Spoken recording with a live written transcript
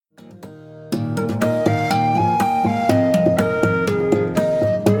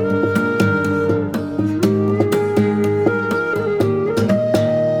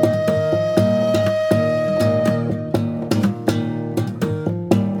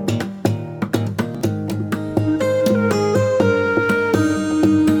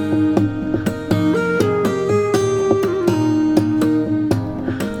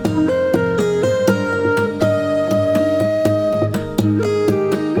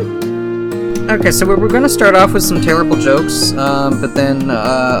Okay, so we're going to start off with some terrible jokes, but then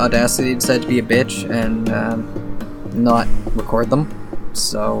Audacity decided to be a bitch and not record them.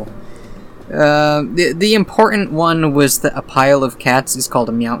 So, the important one was that a pile of cats is called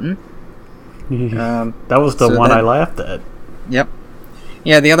a mountain. That was the one I laughed at. Yep.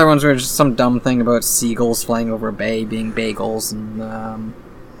 Yeah, the other ones were just some dumb thing about seagulls flying over a bay being bagels, and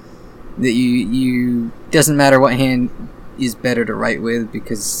that you doesn't matter what hand is better to write with,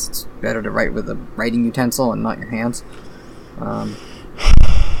 because it's better to write with a writing utensil and not your hands. Other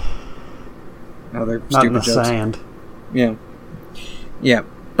Not stupid in the jokes. sand. Yeah,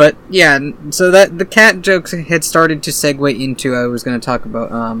 but yeah. So that the cat jokes had started to segue into. I was going to talk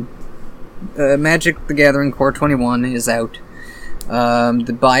about Magic: The Gathering Core 21 is out.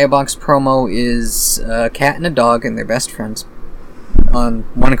 The Buy a Box promo is a cat and a dog and they're best friends on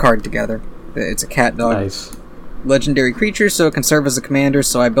one card together. It's a cat dog. Nice. Legendary creature, so it can serve as a commander,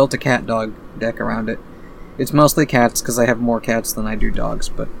 so I built a cat dog deck around it. It's mostly cats, because I have more cats than I do dogs,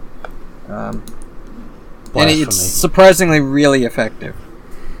 but... and it's surprisingly really effective.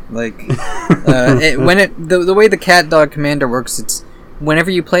 Like, the way the cat dog commander works, it's...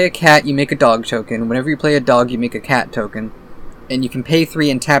 Whenever you play a cat, you make a dog token. Whenever you play a dog, you make a cat token. And you can pay 3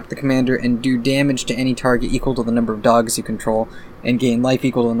 and tap the commander and do damage to any target equal to the number of dogs you control, and gain life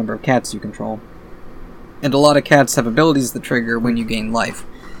equal to the number of cats you control. And a lot of cats have abilities that trigger when you gain life,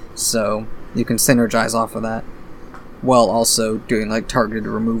 so you can synergize off of that, while also doing like targeted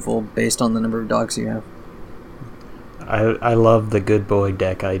removal based on the number of dogs you have. I love the good boy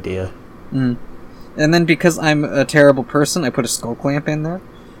deck idea. And then because I'm a terrible person, I put a Skull Clamp in there,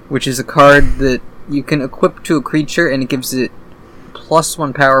 which is a card that you can equip to a creature and it gives it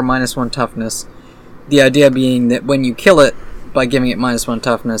 +1 power, -1 toughness. The idea being that when you kill it, by giving it -1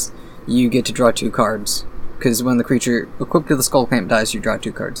 toughness, you get to draw 2 cards. Because when the creature equipped to the Skull Clamp dies, you draw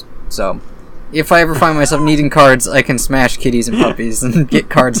 2 cards. So, if I ever find myself needing cards, I can smash kitties and puppies and get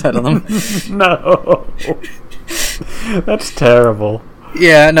cards out of them. No! That's terrible.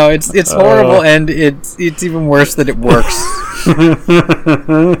 Yeah, no, it's horrible, and it's even worse that it works.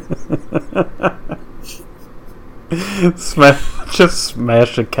 Just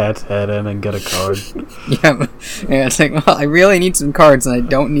smash a cat's head in and get a card. Yeah, it's like, well, I really need some cards, and I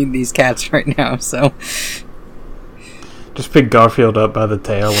don't need these cats right now, so... Just pick Garfield up by the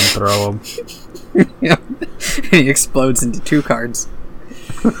tail and throw him. Yeah, and he explodes into 2 cards.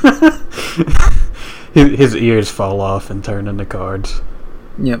 His ears fall off and turn into cards.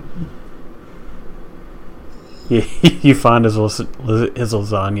 Yep. You find his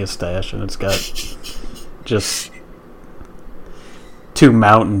lasagna stash and it's got just 2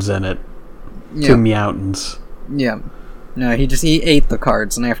 mountains in it. Yep. 2 mountains. Yeah. No, he ate the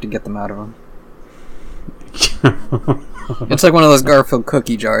cards, and I have to get them out of him. It's like one of those Garfield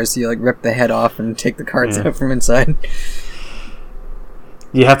cookie jars. You like rip the head off and take the cards out from inside.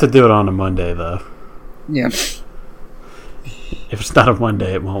 You have to do it on a Monday, though. Yeah. If it's not a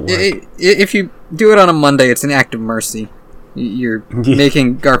Monday, it won't work. If you do it on a Monday, it's an act of mercy. You're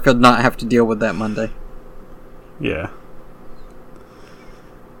making Garfield not have to deal with that Monday. Yeah.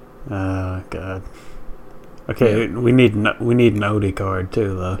 Oh, God. Okay, yeah. we need an Odie card,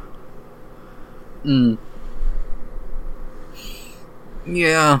 too, though.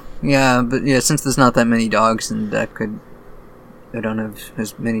 Yeah, but since there's not that many dogs in the deck, I don't have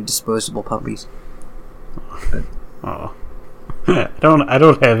as many disposable puppies. But. Oh. I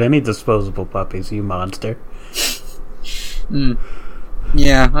don't have any disposable puppies, you monster.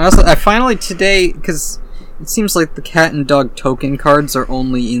 Yeah, I finally today, because it seems like the cat and dog token cards are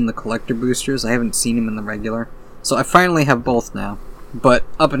only in the collector boosters. I haven't seen them in the regular. So I finally have both now. But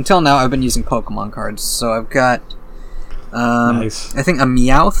up until now, I've been using Pokemon cards. So I've got, nice. I think a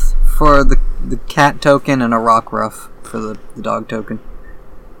Meowth for the cat token and a Rockruff for the dog token.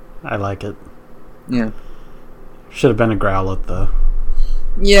 I like it. Yeah. Should have been a Growlithe, though.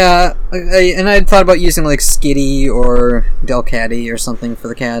 Yeah, and I'd thought about using like Skitty or Delcatty or something for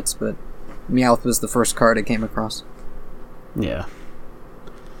the cats, but Meowth was the first card I came across. Yeah.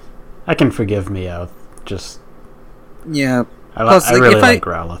 I can forgive Meowth, just... Yeah. I really like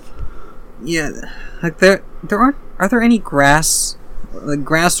Growlithe. Yeah, like there aren't... Are there any grass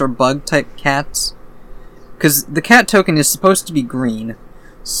or bug type cats? Because the cat token is supposed to be green,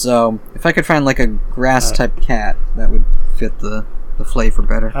 so if I could find like a grass type cat, that would fit the flavor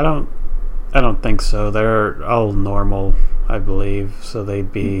better. I don't think so. They're all normal, I believe, so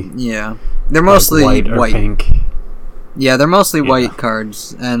they'd be... Yeah. They're mostly like white. Or pink. Yeah, they're mostly white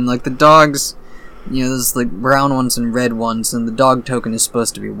cards, and like the dogs, there's like brown ones and red ones, and the dog token is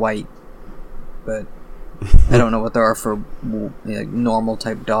supposed to be white, but I don't know what there are for normal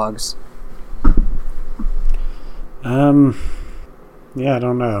type dogs. Yeah, I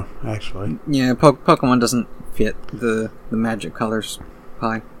don't know, actually. Yeah, Pokemon doesn't fit the magic colors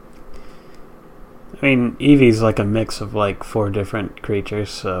pie. I mean, Eevee's like a mix of like 4 different creatures,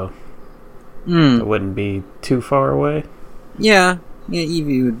 so it wouldn't be too far away. Yeah,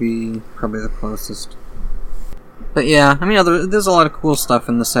 Eevee would be probably the closest. But yeah, I mean, there's a lot of cool stuff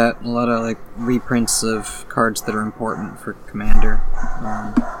in the set. A lot of like reprints of cards that are important for Commander.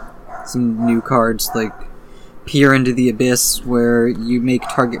 Some new cards like Peer into the Abyss, where you make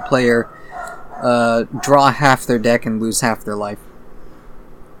target player draw half their deck and lose half their life.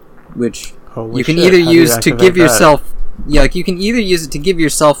 Which you can either use to give yourself... Yeah, like you can either use it to give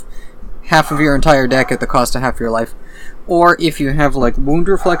yourself half of your entire deck at the cost of half your life, or if you have like Wound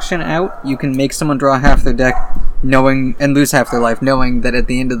Reflection out, you can make someone draw half their deck and lose half their life, knowing that at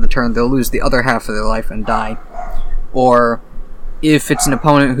the end of the turn they'll lose the other half of their life and die. Or if it's an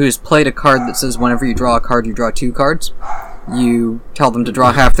opponent who's played a card that says whenever you draw a card, you draw 2 cards, you tell them to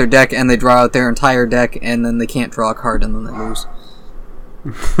draw half their deck, and they draw out their entire deck, and then they can't draw a card, and then they lose.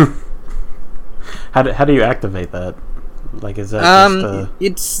 How do you activate that? Like, is that just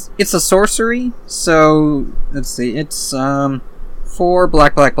a... It's a sorcery, so, let's see, it's 4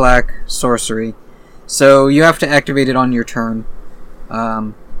 black, sorcery. So you have to activate it on your turn.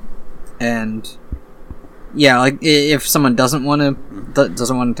 And... yeah, like, if someone doesn't want it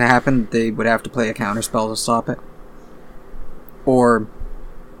to happen, they would have to play a counterspell to stop it. Or,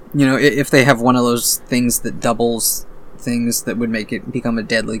 you know, if they have one of those things that doubles things that would make it become a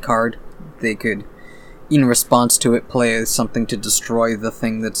deadly card, they could, in response to it, play something to destroy the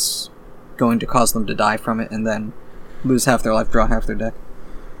thing that's going to cause them to die from it, and then lose half their life, draw half their deck.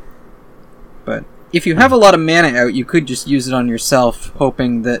 But if you have a lot of mana out, you could just use it on yourself,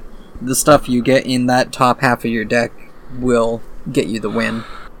 hoping that the stuff you get in that top half of your deck will get you the win.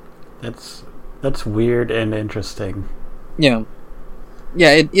 That's weird and interesting. Yeah.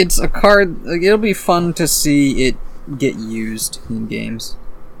 Yeah, it's a card... like, it'll be fun to see it get used in games.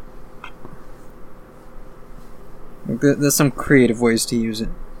 There's some creative ways to use it.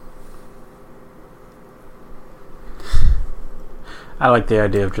 I like the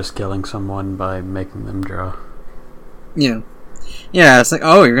idea of just killing someone by making them draw. Yeah. Yeah, it's like,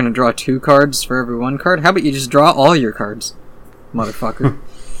 oh, you're gonna draw 2 cards for every 1 card? How about you just draw all your cards, motherfucker?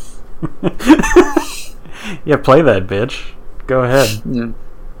 Yeah, play that, bitch. Go ahead. Yeah.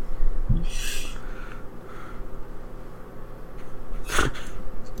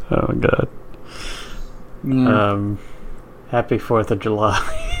 Oh my god. Yeah. Happy 4th of July.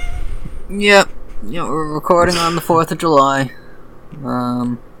 Yep. Yeah, we're recording on the 4th of July.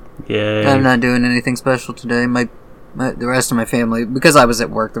 Yay. I'm not doing anything special today. The rest of my family, because I was at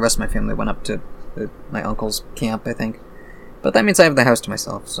work, the rest of my family went up to my uncle's camp, I think. But that means I have the house to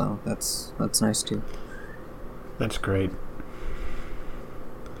myself, so that's nice too. That's great.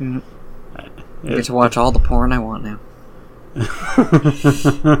 I get to watch all the porn I want now.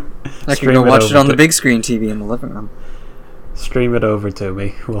 I can go watch it on the big screen TV in the living room. Stream it over to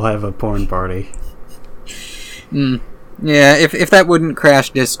me. We'll have a porn party. Yeah, if that wouldn't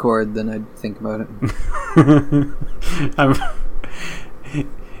crash Discord, then I'd think about it.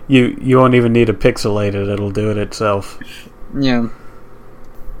 You won't even need to pixelate it. It'll do it itself. Yeah.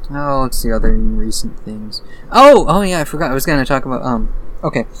 Oh, let's see other recent things. Oh yeah, I forgot. I was going to talk about...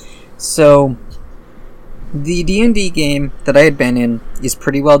 Okay, so... the D&D game that I had been in is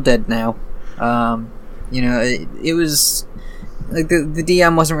pretty well dead now. You know, it was... like, the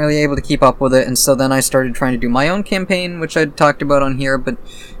DM wasn't really able to keep up with it, and so then I started trying to do my own campaign, which I'd talked about on here, but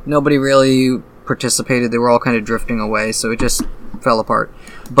nobody really participated. They were all kind of drifting away, so it just fell apart.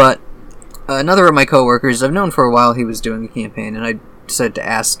 But another of my coworkers, I've known for a while, he was doing a campaign, and I decided to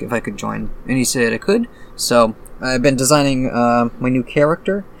ask if I could join, and he said I could. So I've been designing my new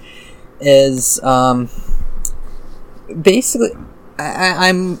character as basically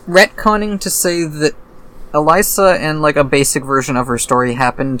I'm retconning to say that Elisa and like a basic version of her story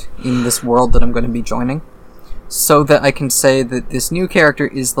happened in this world that I'm going to be joining, so that I can say that this new character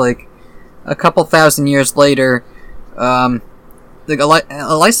is like a couple thousand years later. Like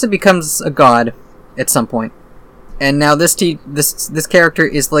Elisa becomes a god at some point, and now this character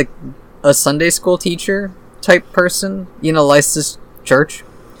is like a Sunday school teacher type person in Elisa's church.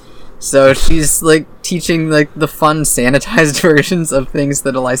 So she's like teaching like the fun sanitized versions of things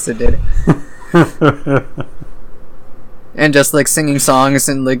that Elisa did. And just like singing songs,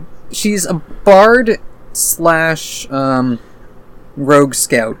 and like she's a bard slash rogue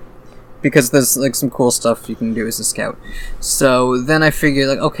scout, because there's like some cool stuff you can do as a scout. So then I figured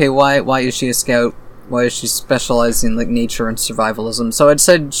like, okay, why is she a scout? why she specializes in like nature and survivalism. So I'd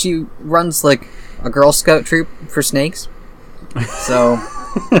said she runs like a Girl Scout troop for snakes. So,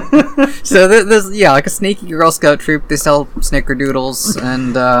 there's like a snaky Girl Scout troop. They sell snickerdoodles,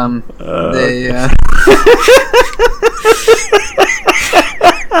 and they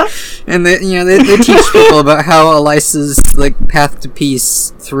and they teach people about how Elisa's like path to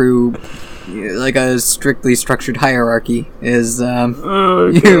peace through like a strictly structured hierarchy is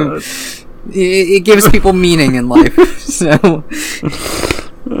it gives people meaning in life. So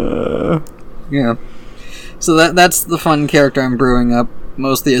yeah. So that's the fun character I'm brewing up,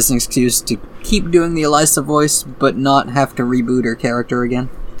 mostly as an excuse to keep doing the Elisa voice, but not have to reboot her character again.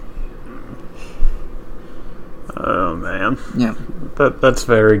 Oh man. Yeah. That's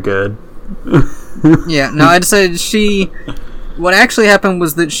very good. Yeah, no, I decided what actually happened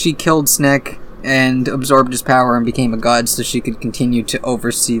was that she killed Snek and absorbed his power and became a god so she could continue to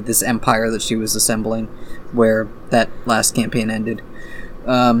oversee this empire that she was assembling, where that last campaign ended.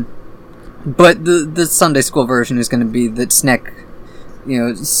 But the Sunday school version is going to be that Snek,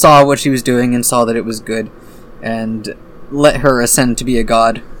 saw what she was doing and saw that it was good, and let her ascend to be a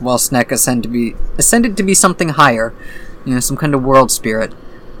god, while Snek ascended to be something higher, some kind of world spirit,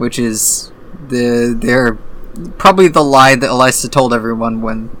 which is they're probably the lie that Elisa told everyone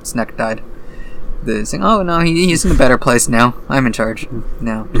when Snek died. They're saying, "Oh no, he's in a better place now. I'm in charge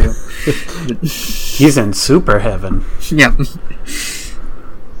now too." He's in super heaven. Yep.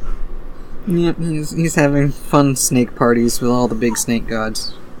 Yep, he's having fun snake parties with all the big snake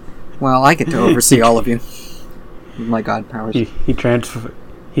gods. Well, I get to oversee all of you with my god powers.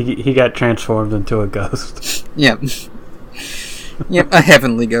 He got transformed into a ghost. Yep. Yep, a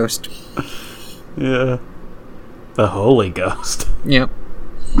heavenly ghost. Yeah. The Holy Ghost. Yep.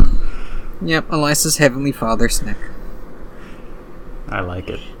 Yep, Elisa's heavenly father, Snek. I like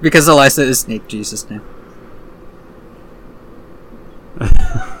it. Because Elisa is Snake Jesus now.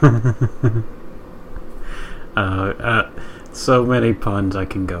 So many puns I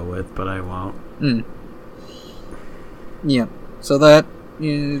can go with, but I won't. Yeah. So that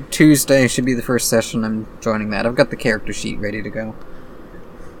Tuesday should be the first session. I'm joining that. I've got the character sheet ready to go.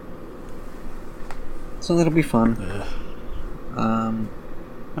 So that'll be fun.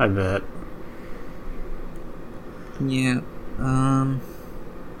 I bet. Yeah. Now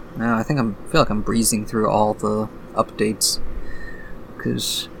I feel like I'm breezing through all the updates.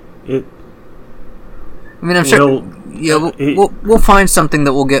 Because I'm sure. We'll find something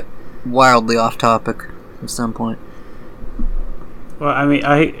that will get wildly off topic at some point. Well,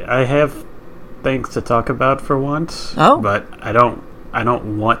 I have things to talk about for once. Oh, but I don't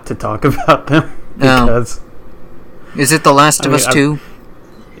want to talk about them because. Is it The Last of Us 2?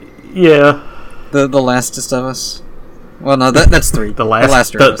 Yeah. The Lastest of Us. Well, no, that's 3. The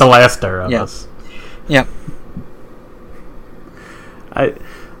Laster of Us. Yeah.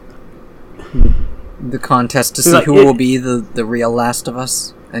 The contest to see who will be the real Last of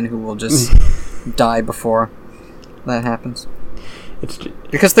Us and who will just die before that happens.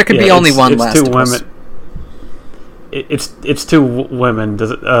 Because there could be only one Last of Us. It's two women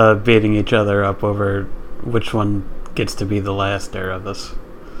beating each other up over which one gets to be the Laster of Us.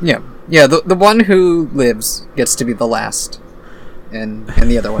 Yeah. The one who lives gets to be the last, and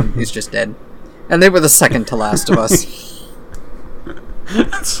the other one is just dead. And they were the second to last of us.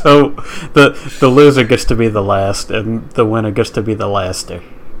 So the loser gets to be the last, and the winner gets to be the Laster.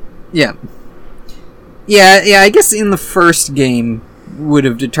 Yeah. I guess in the first game would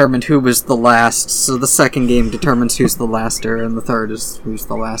have determined who was the last. So the second game determines who's the Laster, and the third is who's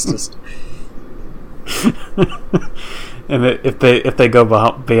the lastest. And if they go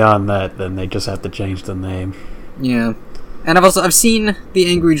beyond that, then they just have to change the name. Yeah. And I've seen the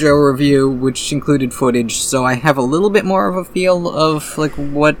Angry Joe review, which included footage, so I have a little bit more of a feel of like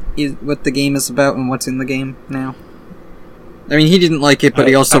what the game is about and what's in the game now. I mean, he didn't like it, but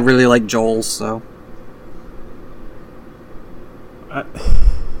he also really liked Joel, so.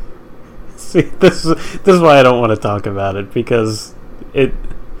 See, this is why I don't want to talk about it, because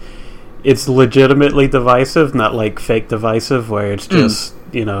it's legitimately divisive, not like fake divisive, where it's just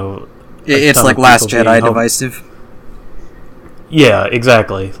it's like Last Jedi divisive. Yeah,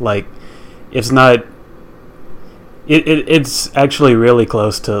 exactly. Like, it's not. It's actually really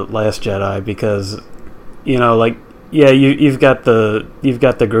close to Last Jedi because, you've got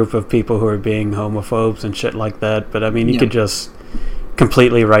the group of people who are being homophobes and shit like that. But I mean, you could just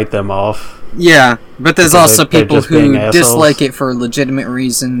completely write them off. Yeah, but there's also people who dislike it for legitimate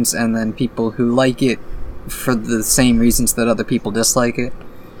reasons, and then people who like it for the same reasons that other people dislike it.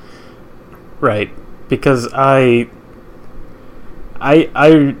 Right, because I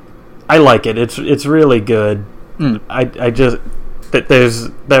I like it. It's really good. I just that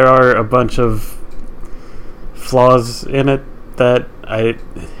there are a bunch of flaws in it that I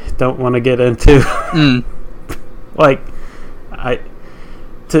don't want to get into. Like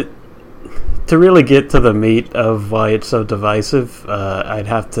to really get to the meat of why it's so divisive, I'd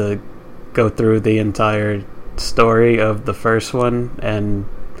have to go through the entire story of the first one and.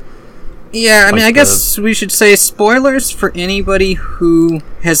 Yeah, I mean, I guess we should say spoilers for anybody who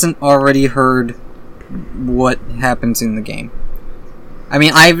hasn't already heard what happens in the game. I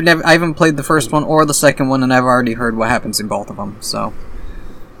mean, I haven't played the first one or the second one, and I've already heard what happens in both of them. So,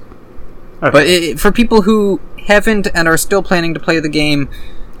 okay. But for people who haven't and are still planning to play the game,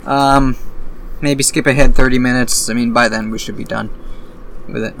 maybe skip ahead 30 minutes. I mean, by then we should be done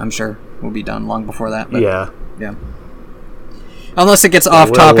with it. I'm sure we'll be done long before that. But, yeah. Unless it gets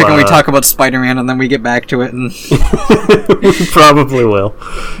off topic and we talk about Spider-Man and then we get back to it. And we probably will.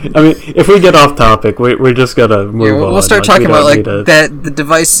 I mean, if we get off topic, we're just gonna move on. We'll start talking about the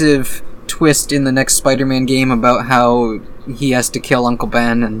divisive twist in the next Spider-Man game about how he has to kill Uncle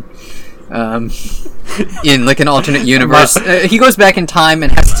Ben and in like an alternate universe. He goes back in time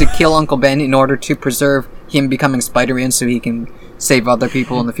and has to kill Uncle Ben in order to preserve him becoming Spider-Man so he can save other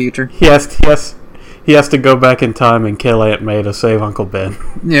people in the future. He has to go back in time and kill Aunt May to save Uncle Ben.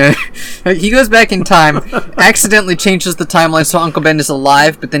 Yeah. He goes back in time, accidentally changes the timeline so Uncle Ben is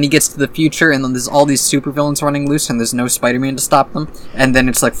alive, but then he gets to the future and then there's all these supervillains running loose and there's no Spider-Man to stop them. And then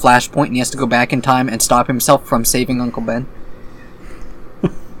it's like Flashpoint and he has to go back in time and stop himself from saving Uncle Ben.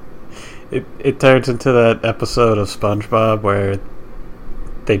 It turns into that episode of SpongeBob where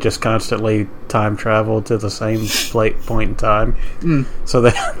they just constantly time travel to the same point in time. So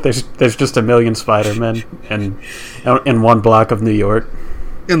there's just a million Spider-Men in one block of New York.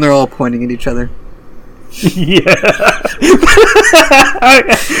 And they're all pointing at each other. Yeah.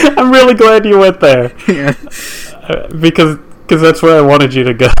 I'm really glad you went there. Yeah. Because that's where I wanted you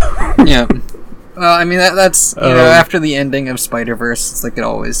to go. Yeah. Well, I mean, that's, you know, after the ending of Spider-Verse, it's like it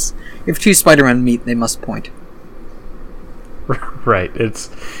always... If two Spider-Men meet, they must point. Right.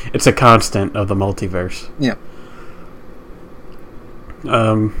 It's a constant of the multiverse. Yeah.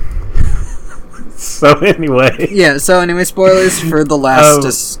 So anyway. Yeah, spoilers for the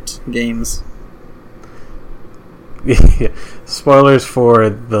lastest games. Yeah. Spoilers for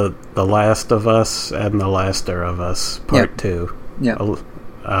the Last of Us and The Laster of Us, Part 2. Yeah.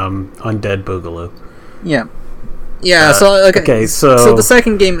 Undead Boogaloo. Yeah. Yeah, so the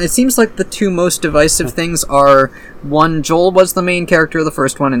second game, it seems like the two most divisive things are, one, Joel was the main character of the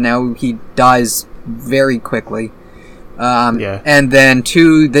first one, and now he dies very quickly. And then,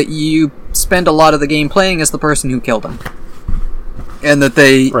 two, that you spend a lot of the game playing as the person who killed him. And that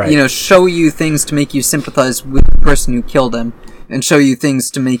they, show you things to make you sympathize with the person who killed him, and show you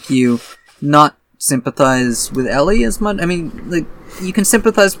things to make you not sympathize with Ellie as much. I mean, like, you can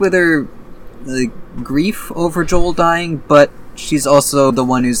sympathize with her... like grief over Joel dying, but she's also the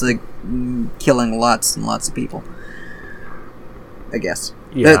one who's like killing lots and lots of people. I guess.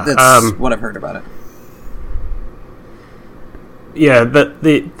 Yeah, that's what I've heard about it. Yeah,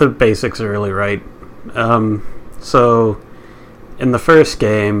 the basics are really right. So in the first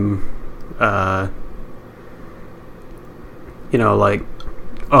game, like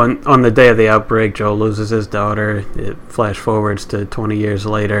on the day of the outbreak, Joel loses his daughter. It flash forwards to 20 years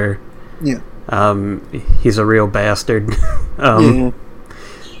later. Yeah. He's a real bastard.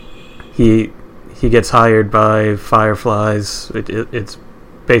 He gets hired by Fireflies. It's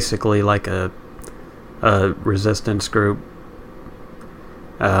basically like a resistance group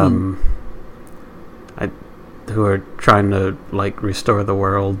who are trying to like restore the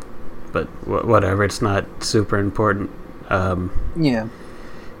world, but whatever. It's not super important.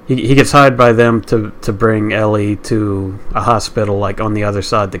 He gets hired by them to bring Ellie to a hospital like on the other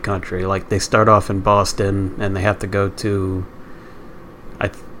side of the country. Like they start off in Boston and they have to go to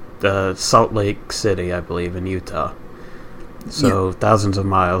Salt Lake City, I believe, in Utah. So thousands of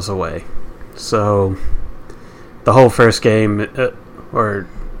miles away. So the whole first game, or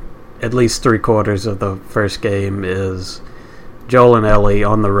at least 3/4 of the first game, is Joel and Ellie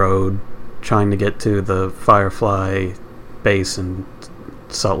on the road trying to get to the Firefly base in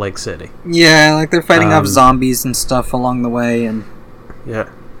Salt Lake City. Yeah, like they're fighting off zombies and stuff along the way, and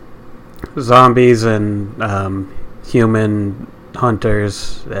zombies and human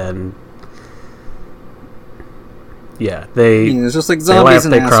hunters, and it's just like zombies.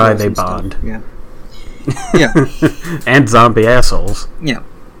 They laugh, they cry, they bond. Stuff. Yeah, and zombie assholes.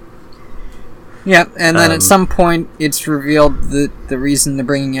 Yeah, and then at some point it's revealed that the reason they're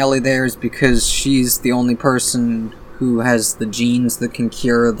bringing Ellie there is because she's the only person who has the genes that can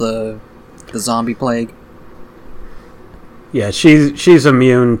cure the zombie plague. Yeah, she's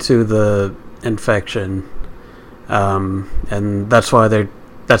immune to the infection, and that's why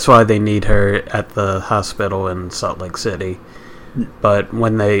they need her at the hospital in Salt Lake City. But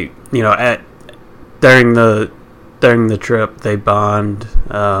when they, during the trip, they bond.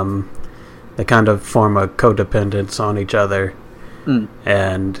 They kind of form a codependence on each other,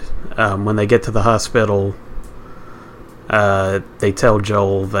 and when they get to the hospital, they tell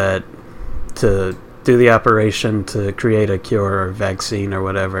Joel that to do the operation to create a cure or vaccine or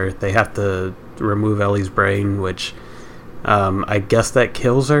whatever, they have to remove Ellie's brain, which I guess that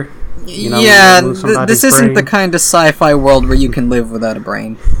kills her. This isn't the kind of sci-fi world where you can live without a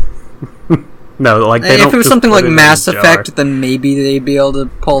brain. No, like they don't. If it was something like Mass Effect, then maybe they'd be able to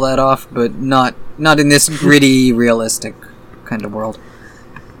pull that off, but not in this gritty, realistic kind of world.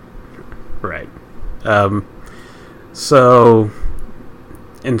 Right. So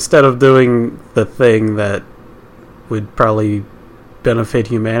instead of doing the thing that would probably benefit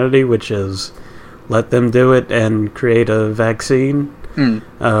humanity, which is let them do it and create a vaccine, he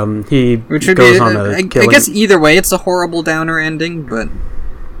goes on a killing... I guess either way, it's a horrible downer ending, but...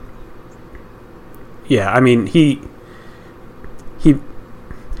 Yeah, I mean, he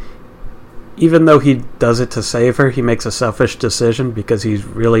even though he does it to save her, he makes a selfish decision because he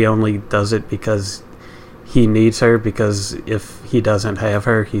really only does it because he needs her, because if he doesn't have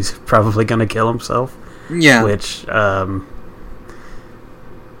her, he's probably going to kill himself. Yeah. Which,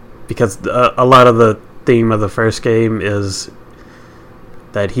 because a lot of the theme of the first game is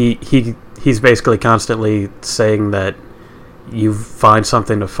that he's basically constantly saying that you find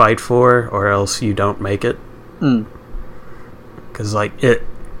something to fight for or else you don't make it. Because at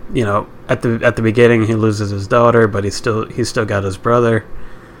the beginning he loses his daughter, but he's still got his brother.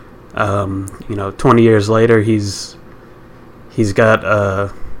 20 years later he's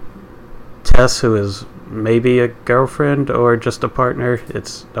got Tess, who is maybe a girlfriend or just a partner.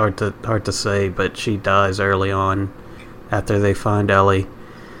 It's hard to say, but she dies early on after they find Ellie.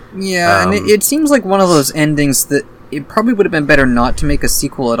 Yeah, and it seems like one of those endings that it probably would have been better not to make a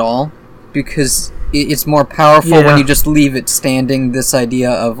sequel at all, because it's more powerful when you just leave it standing. This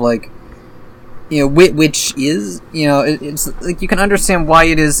idea of which is, it's like you can understand why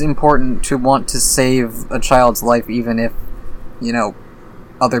it is important to want to save a child's life, even if,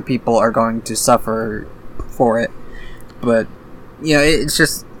 other people are going to suffer for it. But, it's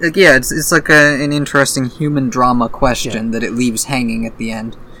just, it's like an interesting human drama question that it leaves hanging at the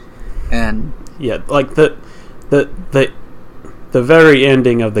end. And like the very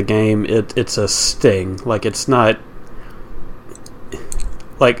ending of the game, it's a sting. Like, it's not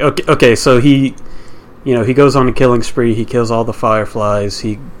like okay, so he goes on a killing spree. He kills all the Fireflies.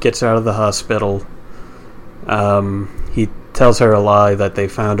 He gets out of the hospital. He tells her a lie that they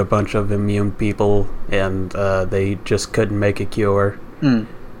found a bunch of immune people and they just couldn't make a cure.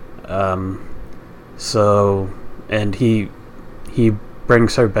 So, and he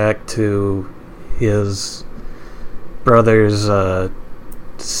brings her back to his brother's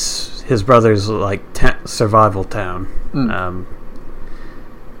survival town.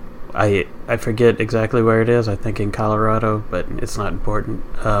 I forget exactly where it is. I think in Colorado, but it's not important.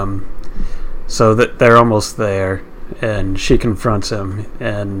 So that they're almost there, and she confronts him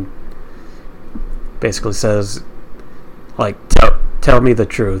and basically says, like, tell me the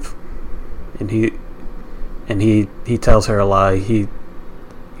truth. And he tells her a lie. He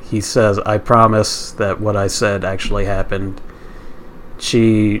says, I promise that what I said actually happened.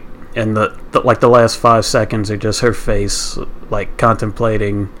 She, and the last 5 seconds are just her face, like,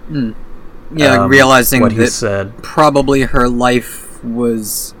 contemplating realizing what he that said. Probably her life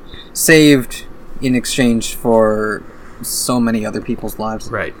was saved in exchange for so many other people's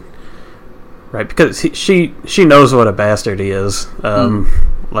lives. Right, because she knows what a bastard he is.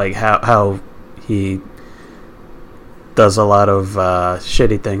 Like, how he does a lot of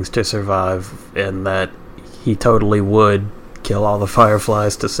shitty things to survive, and that he totally would kill all the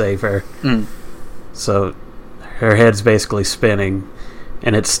Fireflies to save her. So her head's basically spinning,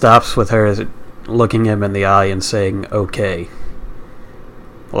 and it stops with her looking him in the eye and saying, okay.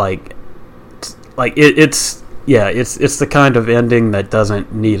 It's the kind of ending that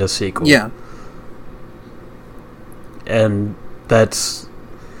doesn't need a sequel. Yeah. And that's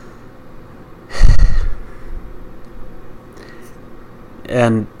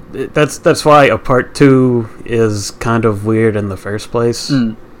why a part 2 is kind of weird in the first place.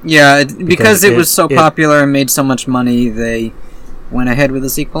 Yeah, because it was so popular and made so much money, they went ahead with the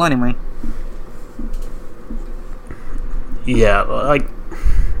sequel anyway. Yeah, like,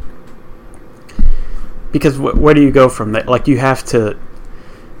 that's why a part 2 is kind of weird in the first place. Because it was so popular and made so much money, they went ahead with the sequel anyway. Yeah, like, that's why a part 2 is kind of weird in the first place. Because it was so popular and made so much money, they went ahead with the sequel anyway. Yeah, like, because where do you go from that? Like, you have to.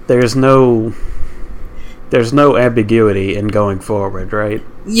 There's no ambiguity in going forward, right?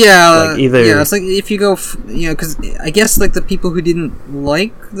 Yeah, it's like if you go, because I guess like the people who didn't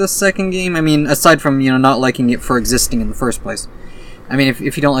like the second game, I mean, aside from not liking it for existing in the first place, I mean, if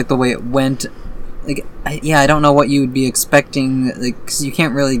you don't like the way it went, like, I don't know what you would be expecting, like, because you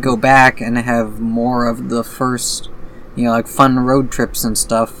can't really go back and have more of the first, like fun road trips and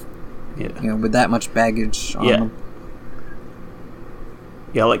stuff, with that much baggage on them.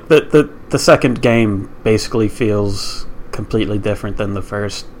 Yeah, like the second game basically feels completely different than the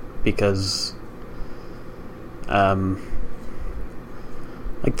first because, like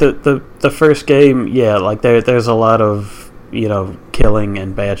the first game, like there's a lot of killing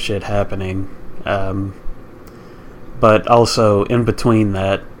and bad shit happening, but also in between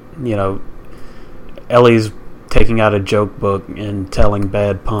that, Ellie's taking out a joke book and telling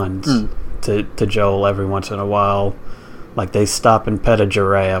bad puns to Joel every once in a while. Like, they stop and pet a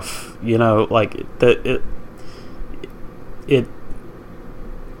giraffe, like it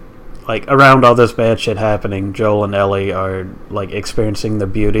like, around all this bad shit happening, Joel and Ellie are like experiencing the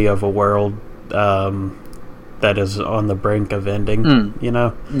beauty of a world that is on the brink of ending,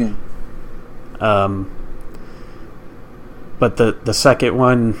 Yeah. But the second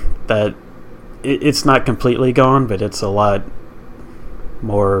one, that it's not completely gone, but it's a lot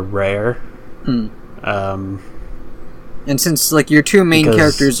more rare. And since, like, your two main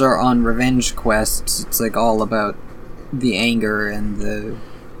characters are on revenge quests, it's, like, all about the anger and the...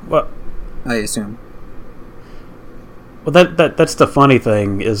 Well, I assume. Well, that's the funny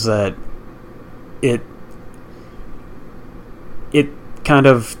thing, is that it kind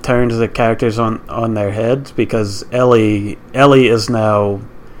of turns the characters on their heads, because Ellie is now,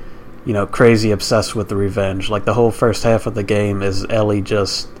 crazy obsessed with the revenge. Like, the whole first half of the game is Ellie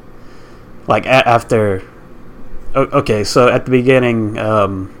just... Like, after... Okay, so at the beginning,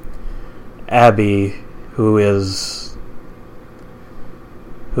 Abby, who is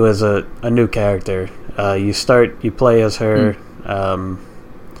a new character, you play as her. That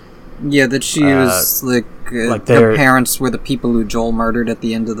she was like her parents were the people who Joel murdered at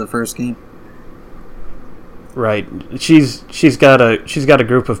the end of the first game. Right. She's got a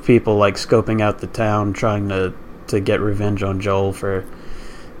group of people, like, scoping out the town, trying to get revenge on Joel for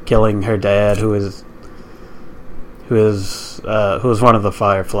killing her dad, who is one of the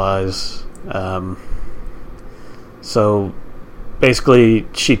Fireflies. So basically,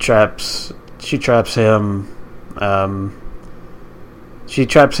 she traps him. She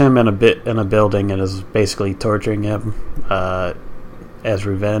traps him in a building and is basically torturing him as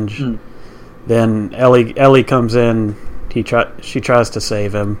revenge. Then Ellie comes in. She tries to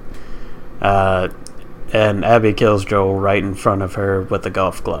save him, and Abby kills Joel right in front of her with a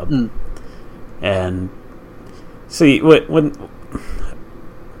golf club. And see, when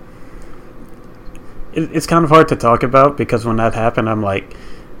it's kind of hard to talk about, because when that happened, I'm like,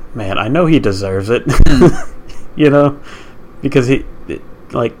 man, I know he deserves it, because he,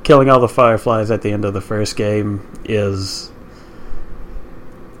 like, killing all the Fireflies at the end of the first game is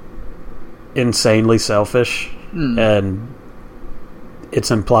insanely selfish, and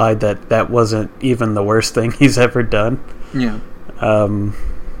it's implied that wasn't even the worst thing he's ever done.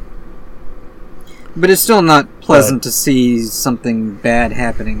 But it's still not pleasant to see something bad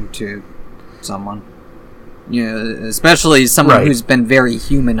happening to someone. Especially someone who's been very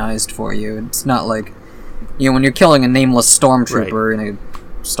humanized for you. It's not like, when you're killing a nameless stormtrooper in a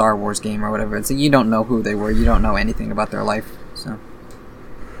Star Wars game or whatever, it's like, you don't know who they were, you don't know anything about their life, so...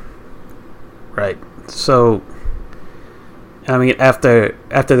 Right. So, I mean, after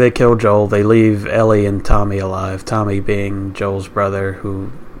they kill Joel, they leave Ellie and Tommy alive. Tommy being Joel's brother,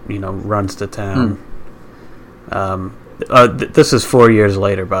 who runs the town. This is 4 years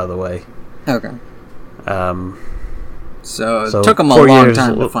later, by the way. Okay. So it took them a long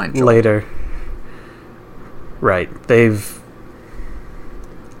time to find Joel. Later. Right. They've...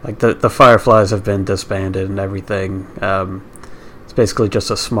 Like, the Fireflies have been disbanded and everything. It's basically just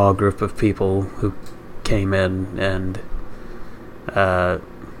a small group of people who came in and are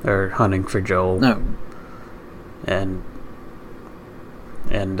hunting for Joel. No.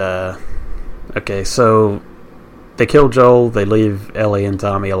 Okay, so they kill Joel, they leave Ellie and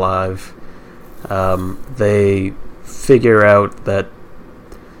Tommy alive. They figure out that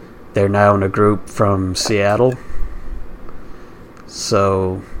they're now in a group from Seattle.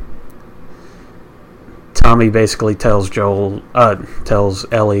 So Tommy basically tells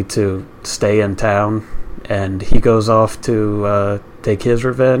Ellie to stay in town, and he goes off to take his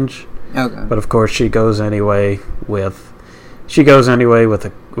revenge. Okay. But of course, she goes anyway with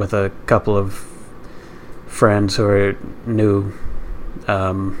a couple of friends who are new,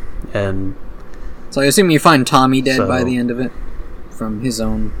 and so I assume you find Tommy dead by the end of it from his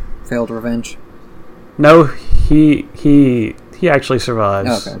own failed revenge. No, he actually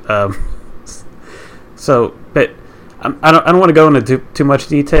survives. Okay. But I don't want to go into too much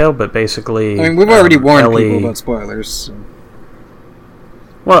detail, but basically, I mean, we've already warned people about spoilers. So.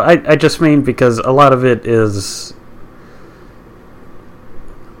 Well, I just mean because a lot of it is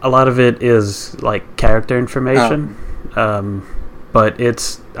like character information, but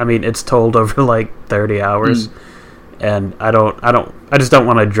it's told over like 30 hours, and I just don't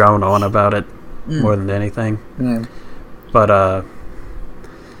want to drone on about it more than anything. Yeah. But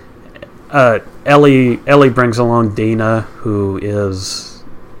Ellie brings along Dina, who is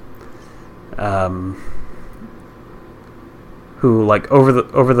who, like,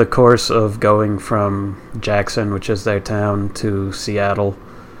 over the course of going from Jackson, which is their town, to Seattle,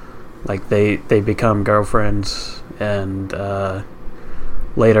 like they become girlfriends, and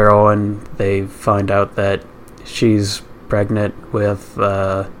later on they find out that she's pregnant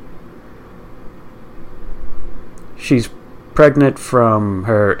from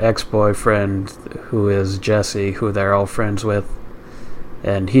her ex-boyfriend, who is Jesse, who they're all friends with,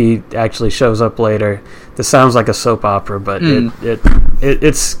 and he actually shows up later. This sounds like a soap opera, but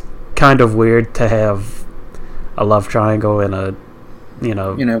it's kind of weird to have a love triangle in a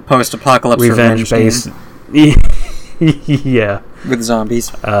post-apocalypse revenge-based yeah, with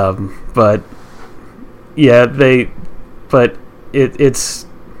zombies. But it's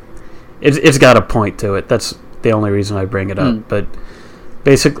got a point to it. That's the only reason I bring it up. But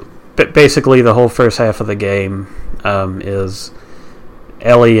basically the whole first half of the game is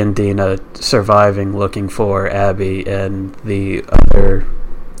Ellie and Dina surviving, looking for Abby and the other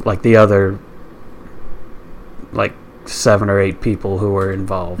 7 or 8 people who were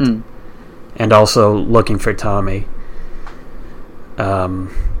involved, and also looking for Tommy,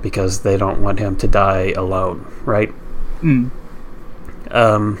 because they don't want him to die alone, right?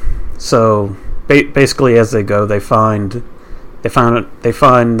 So basically, as they go, they find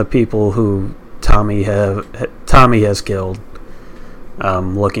the people who Tommy has killed,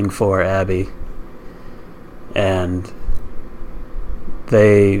 looking for Abby, and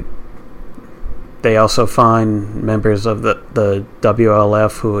they also find members of the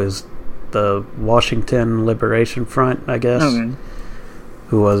WLF, who is the Washington Liberation Front, I guess. Okay.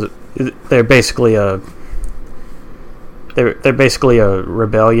 They're basically a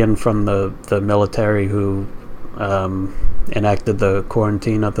rebellion from the military who enacted the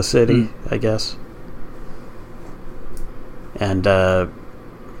quarantine of the city, I guess. And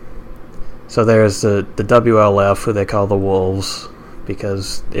so there's the WLF, who they call the Wolves,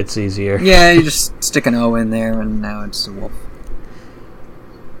 because it's easier. Yeah, you just stick an O in there, and now it's a wolf.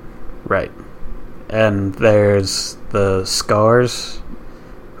 Right. And there's the Scars,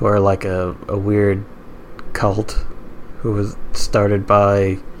 who are like a weird cult, who was started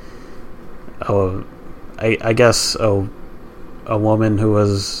by I guess a woman who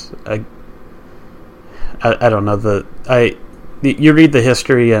was I don't know, you read the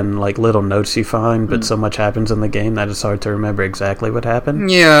history and like little notes you find, but so much happens in the game that it's hard to remember exactly what happened.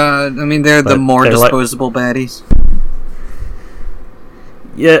 Yeah, I mean they're the more disposable baddies.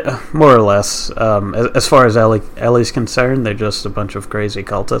 Yeah, more or less. As far as Ellie's concerned, they're just a bunch of crazy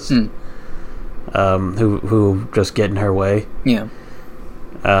cultists who just get in her way. Yeah.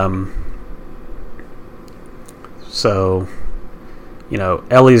 So,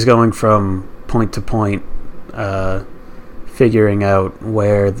 Ellie's going from point to point, figuring out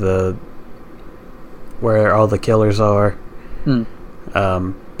where all the killers are.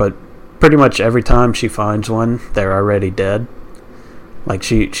 But pretty much every time she finds one, they're already dead. Like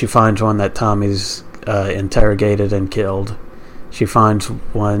she finds one that Tommy's interrogated and killed. She finds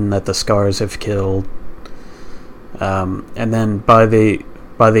one that the Scars have killed. And then by the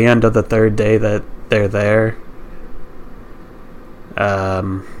end of the third day that they're there,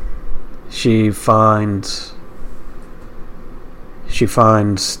 she finds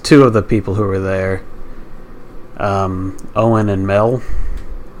 2 of the people who were there, Owen and Mel,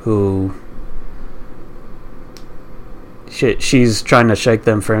 who she's trying to shake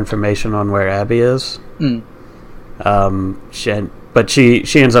them for information on where Abby is. But she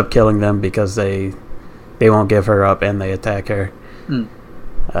ends up killing them because they won't give her up and they attack her.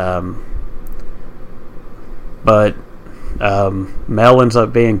 But Mel ends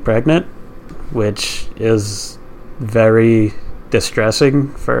up being pregnant, which is very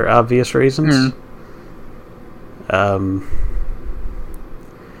distressing for obvious reasons.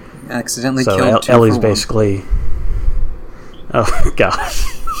 Accidentally so killed 2 Ellie's for basically... Oh, God.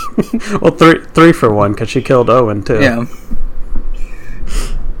 Well, three for one, because she killed Owen, too. Yeah.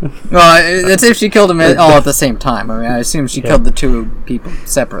 Well, that's if she killed them all at the same time. I mean, I assume she killed the two people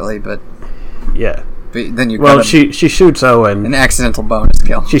separately, but... Yeah. But then you well, she shoots Owen. An accidental bonus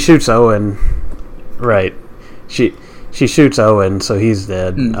kill. She shoots Owen. Right. She shoots Owen, so he's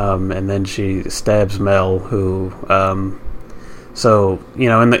dead. And then she stabs Mel, who... so,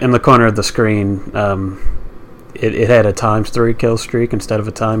 in the corner of the screen, it had a ×3 kill streak instead of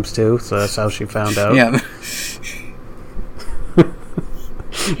a ×2, so that's how she found out. Yeah.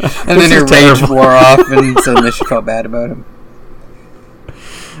 And then her rage wore off, and suddenly she felt bad about him.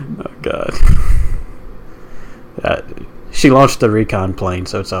 Oh, God. She launched the recon plane,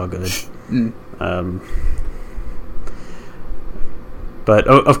 so it's all good. But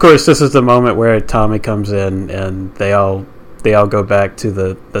of course, this is the moment where Tommy comes in, and they all go back to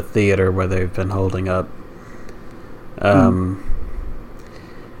the theater where they've been holding up.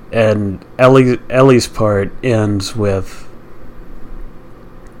 And Ellie's part ends with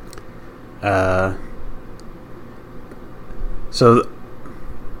so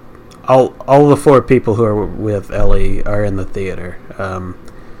all the four people who are with Ellie are in the theater.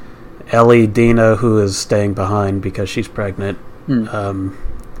 Ellie, Dina, who is staying behind because she's pregnant.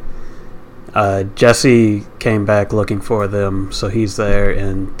 Jesse came back looking for them, so he's there,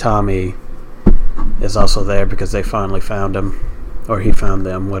 and Tommy is also there because they finally found him, or he found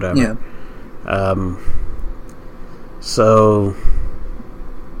them, whatever. Yeah. So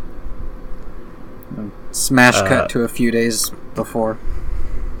smash cut to a few days before.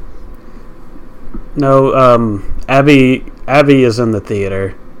 No, Abby is in the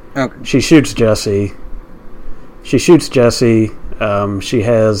theater. Okay. She shoots Jesse. She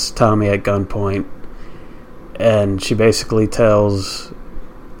has Tommy at gunpoint, and she basically tells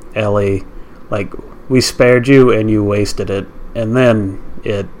Ellie, like, we spared you and you wasted it. And then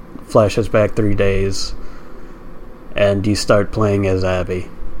it flashes back 3 days, and you start playing as Abby.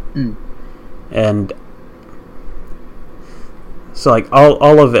 And so, like,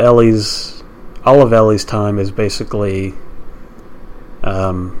 all of Ellie's time is basically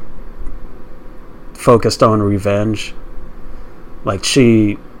focused on revenge. Like,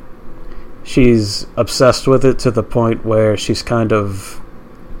 she's obsessed with it to the point where she's kind of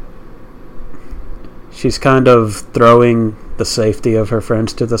throwing the safety of her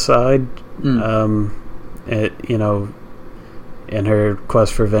friends to the side, in her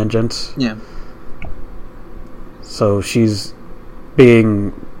quest for vengeance. Yeah. So she's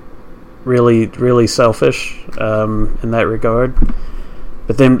being really, really selfish in that regard.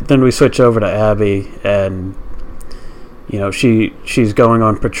 But then we switch over to Abby, and she's going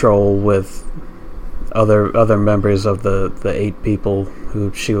on patrol with other members of the 8 people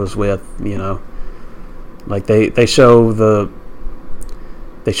who she was with. Like they show the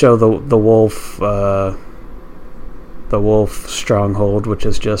wolf stronghold, which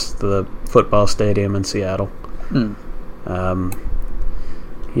is just the football stadium in Seattle.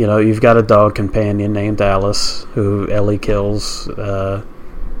 You've got a dog companion named Alice, who Ellie kills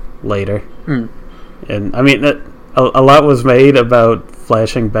later. And I mean, a lot was made about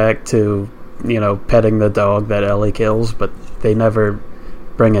flashing back to petting the dog that Ellie kills, but they never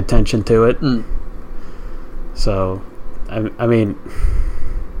bring attention to it. So I mean,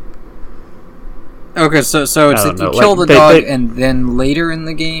 okay, so it's like you kill the dog, and then later in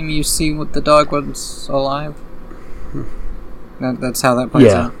the game you see what the dog was alive. That's how that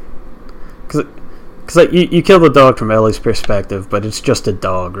plays out. Because like, you kill the dog from Ellie's perspective, but it's just a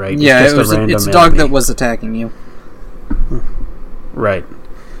dog, right? Yeah, it's a dog that was attacking you. Right.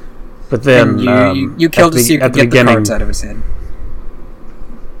 But then you killed so you could get the cards out of his head.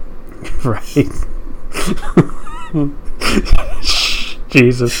 Right.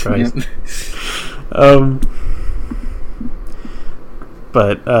 Jesus Christ. Yep.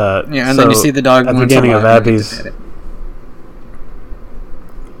 But and then you see the dog at the beginning of Abby's.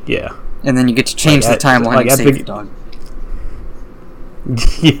 Yeah. And then you get to change the timeline and save the dog.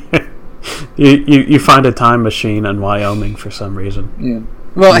 Yeah. You find a time machine in Wyoming for some reason. Yeah.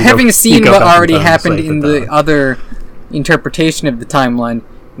 Well, having seen what already happened in the other interpretation of the timeline,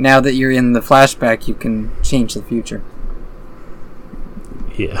 now that you're in the flashback, you can change the future.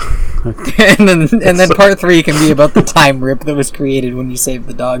 Yeah. and then part 3 can be about the time rip that was created when you saved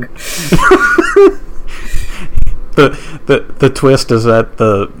the dog. The twist is that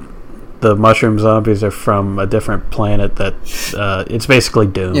the mushroom zombies are from a different planet that it's basically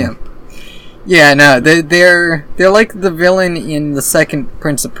Doom. Yeah. Yeah, no, they're like the villain in the second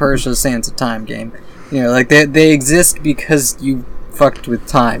Prince of Persia Sands of Time game. Like they exist because you fucked with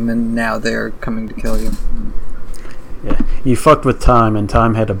time, and now they're coming to kill you. Yeah, you fucked with time, and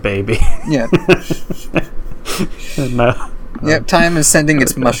time had a baby. Yeah. Yep, time is sending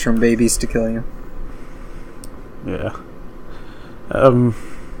its mushroom babies to kill you. Yeah.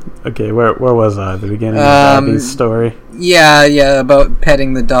 Okay, where was I? The beginning of Abby's story? Yeah, about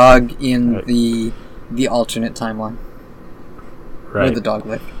petting the dog in the alternate timeline. Right. Where the dog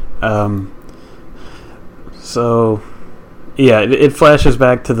lived. So, yeah, it flashes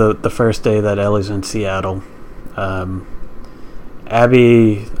back to the first day that Ellie's in Seattle.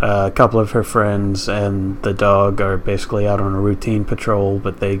 Abby, a couple of her friends, and the dog are basically out on a routine patrol,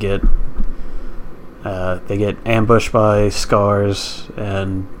 but they get ambushed by Scars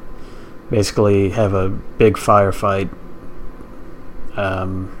and basically have a big firefight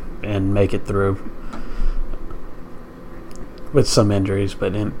and make it through with some injuries.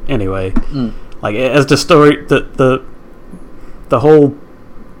 But anyway, like as the story, the whole,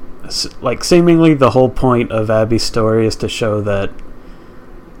 like seemingly the whole point of Abby's story is to show that,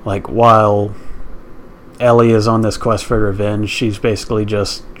 like, while Ellie is on this quest for revenge, she's basically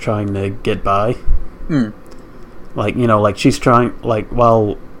just trying to get by. Like, you know, like she's trying, like,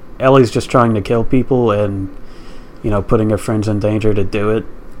 while Ellie's just trying to kill people and, you know, putting her friends in danger to do it,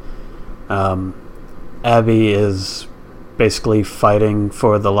 Abby is basically fighting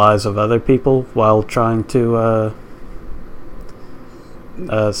for the lives of other people while trying to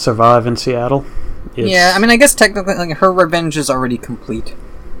survive in Seattle. Yeah, I mean, I guess technically, like, her revenge is already complete.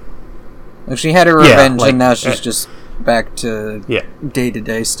 Like, she had her revenge, and now she's just back to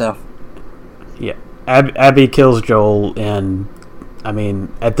day-to-day stuff. Yeah, Abby kills Joel, and I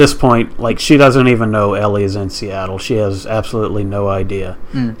mean, at this point, like, she doesn't even know Ellie is in Seattle. She has absolutely no idea.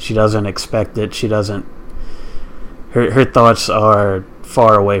 She doesn't expect it. She doesn't. Her thoughts are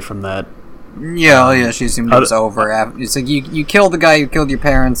far away from that. Yeah, she assumed it was over. It's like, you killed the guy who killed your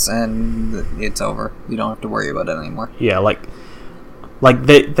parents, and it's over. You don't have to worry about it anymore. Yeah, like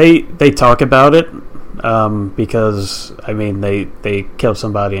they talk about it, because, I mean, they killed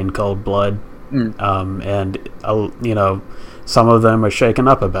somebody in cold blood, and you know, some of them are shaken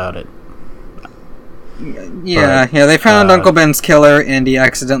up about it. Yeah, they found Uncle Ben's killer, and he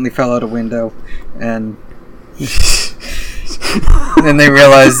accidentally fell out a window, and then they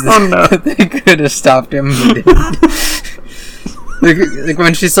realized that they could have stopped him, but didn't. Like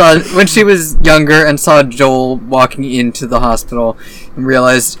when she was younger and saw Joel walking into the hospital and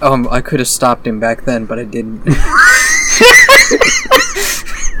realized, oh, I could have stopped him back then, but I didn't.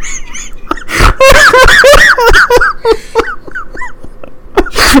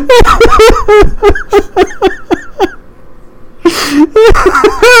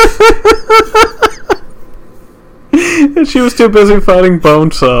 And she was too busy fighting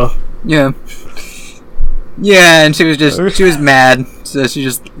Bonesaw. Yeah. Yeah, and she was mad, so she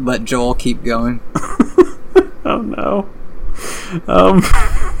just let Joel keep going. Oh no.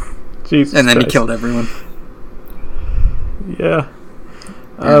 Jesus and then Christ. He killed everyone. Yeah.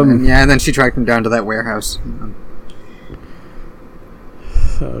 And then she tracked him down to that warehouse.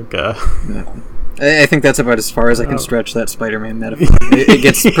 Oh god. I think that's about as far as I can stretch that Spider-Man metaphor. It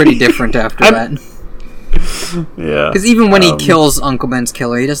gets pretty different after that. Yeah. Because even when he kills Uncle Ben's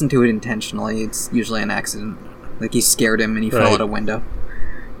killer, he doesn't do it intentionally. It's usually an accident. Like, he scared him and he fell out a window.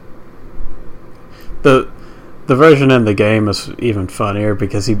 The version in the game is even funnier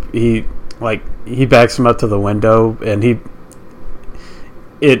because he backs him up to the window and he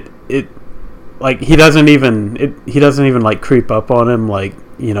doesn't even like creep up on him, like,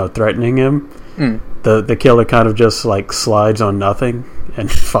 you know, threatening him. The killer kind of just like slides on nothing and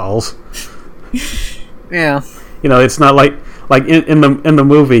falls. Yeah. You know, it's not like in the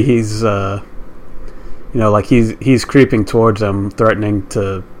movie he's you know, like he's creeping towards him, threatening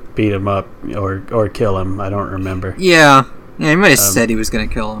to beat him up or kill him. I don't remember. Yeah, he might have said he was going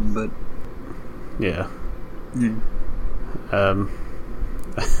to kill him, but yeah.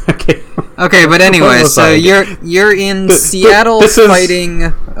 Okay, but anyway, so you're in Seattle fighting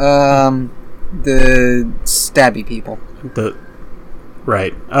the stabby people.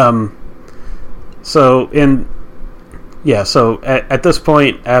 Right. So at this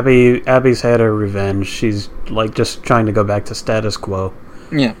point, Abby's had her revenge. She's like just trying to go back to status quo.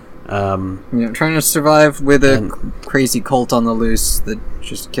 Yeah. Trying to survive with a crazy cult on the loose that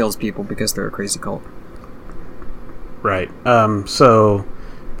just kills people because they're a crazy cult. Right. So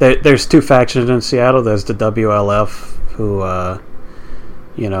there's two factions in Seattle. There's the WLF, who,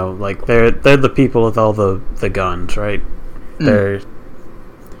 you know, like they're the people with all the guns, right?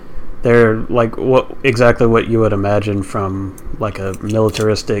 They're like exactly what you would imagine from like a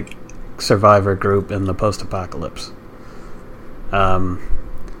militaristic survivor group in the post-apocalypse.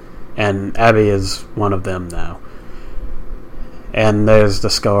 And Abby is one of them now. And there's the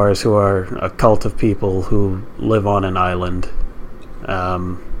Scars, who are a cult of people who live on an island,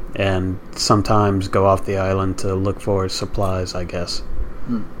 and sometimes go off the island to look for supplies, I guess.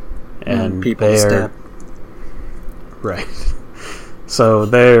 And people to stab. Right. So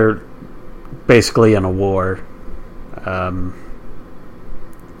they're basically in a war,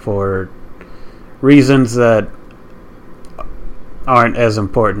 for reasons that aren't as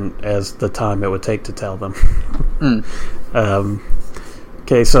important as the time it would take to tell them.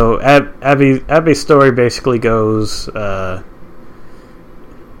 Okay, so Abby's story basically goes, the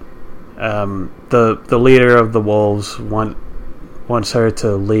leader of the wolves wants her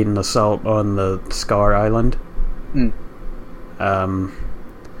to lead an assault on the Scar Island.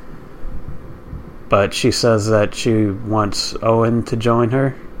 But she says that she wants Owen to join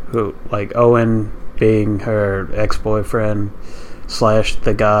her, Owen being her ex-boyfriend /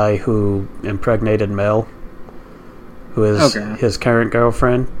 the guy who impregnated Mel, who is his current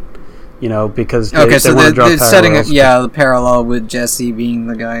girlfriend. Because they want to draw parallels. Setting up, the parallel with Jesse being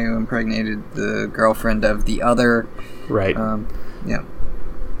the guy who impregnated the girlfriend of the other. Right.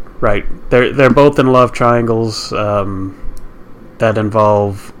 Right. They're both in love triangles that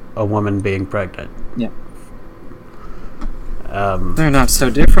involve a woman being pregnant. Yeah. They're not so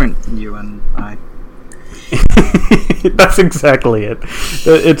different, you and I. That's exactly it.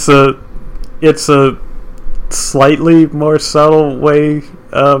 It's a slightly more subtle way,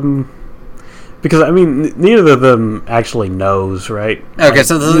 because neither of them actually knows, right? Okay,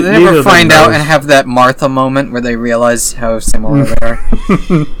 so they never find out and have that Martha moment where they realize how similar they are.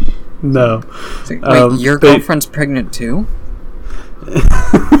 No. Wait, your girlfriend's pregnant too?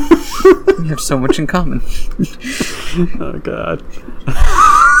 We have so much in common. Oh God.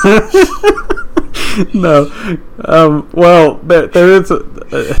 No. Well, there is. We'll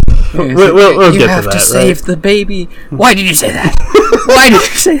get to that. You have to save the baby. Why did you say that? Why did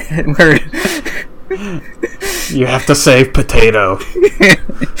you say that word? You have to save Potato.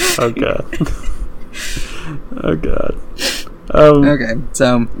 Oh God. Oh God. Okay,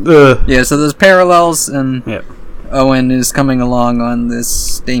 so so there's parallels, and Owen is coming along on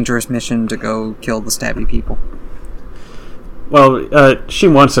this dangerous mission to go kill the stabby people. Well, she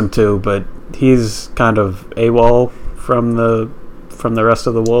wants him to, but he's kind of AWOL from the rest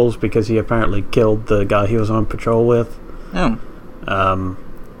of the wolves because he apparently killed the guy he was on patrol with. Oh.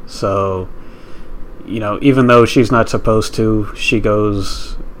 So, even though she's not supposed to, she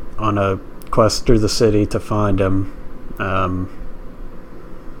goes on a quest through the city to find him.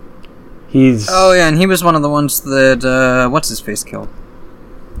 He's... Oh, yeah, and he was one of the ones that, what's-his-face killed.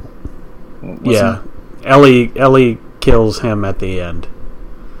 Ellie kills him at the end.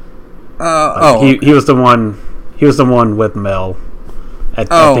 He was the one. He was the one with Mel at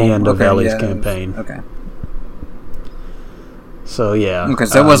the end of Ellie's campaign. Okay. So yeah. Okay,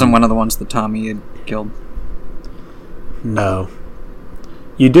 so that wasn't one of the ones that Tommy had killed. No.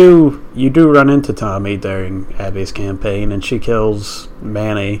 You do run into Tommy during Abby's campaign, and she kills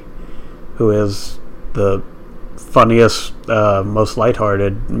Manny, who is the funniest, most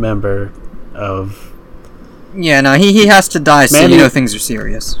lighthearted member of. Yeah, no, he has to die, so Manny, things are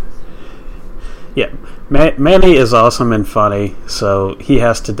serious. Yeah, Manny is awesome and funny, so he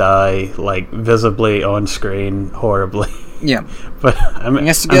has to die, visibly on screen, horribly. Yeah. But he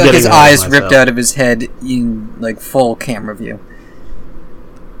has to get his eyes ripped out of his head in, full camera view.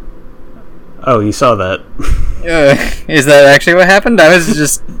 Oh, you saw that. Is that actually what happened? I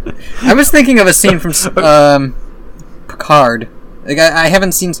was thinking of a scene from Picard. I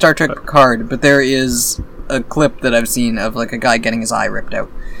haven't seen Star Trek Picard, but there is a clip that I've seen of a guy getting his eye ripped out.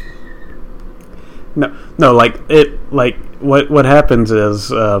 No, what happens is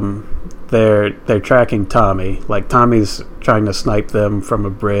they're tracking Tommy. Tommy's trying to snipe them from a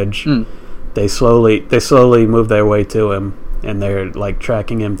bridge. They slowly move their way to him, and they're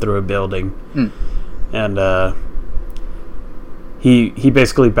tracking him through a building. And he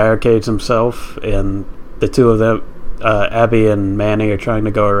basically barricades himself, and the two of them, Abby and Manny, are trying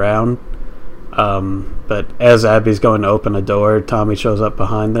to go around. But as Abby's going to open a door, Tommy shows up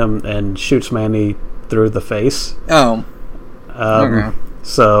behind them and shoots Manny through the face. Oh. Okay.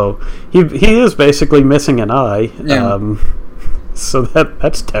 So he is basically missing an eye. Yeah. So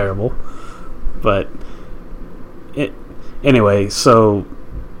that's terrible. But anyway, so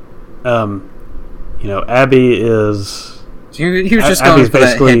Abby is. He was just going for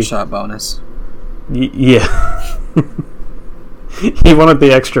that headshot bonus. Yeah. He wanted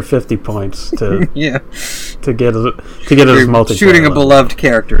the extra 50 points to to get his multiplayer shooting a beloved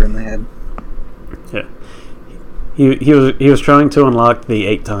character in the head. Yeah, he was trying to unlock the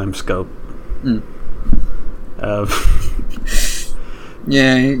 8-time scope.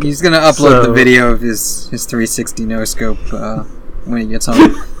 Yeah, he's gonna upload the video of his 360 no scope when he gets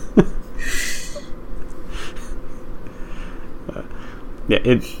home.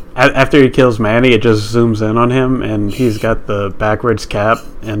 Yeah, after he kills Manny, it just zooms in on him, and he's got the backwards cap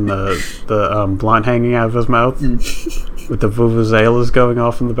and the blunt hanging out of his mouth, with the vuvuzelas going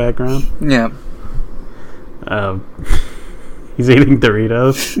off in the background. Yeah. He's eating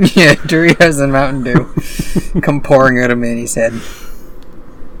Doritos. Yeah, Doritos and Mountain Dew come pouring out of Manny's head.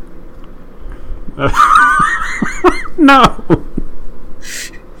 No!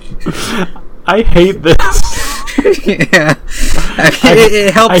 I hate this. Yeah.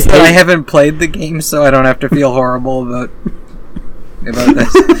 It helps that I haven't played the game, so I don't have to feel horrible about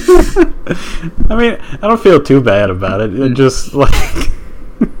this. I mean, I don't feel too bad about it. It just, like...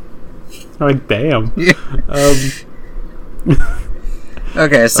 like, damn. Yeah.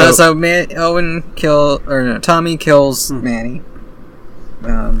 Okay, so Tommy kills Manny.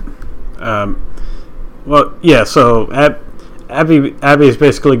 Well, yeah. So Abby is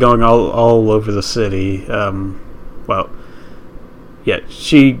basically going all over the city. Well, yeah.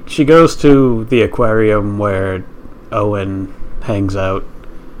 She goes to the aquarium where Owen hangs out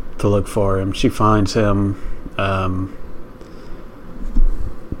to look for him. She finds him.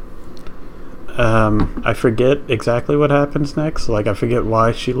 I forget exactly what happens next. Like, I forget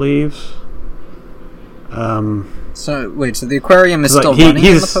why she leaves. So the aquarium is still running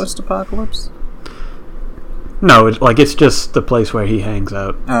in the post-apocalypse? No, it's just the place where he hangs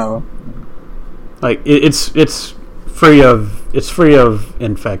out. Oh, like it's free of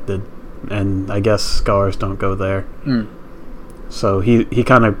infected, and I guess scars don't go there. So he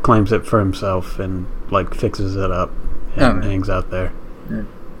kind of claims it for himself and like fixes it up and hangs out there.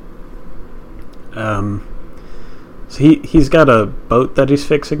 So he's got a boat that he's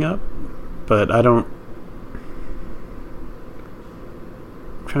fixing up, but I'm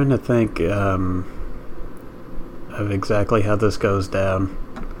trying to think of exactly how this goes down,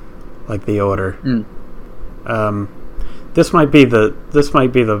 like the order. This might be the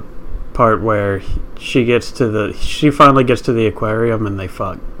part where she finally gets to the aquarium and they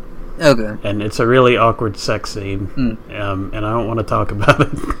fuck. Okay. And it's a really awkward sex scene, and I don't want to talk about it.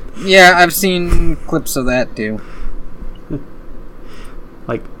 Yeah, I've seen clips of that too.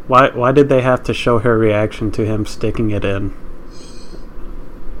 Like, why did they have to show her reaction to him sticking it in?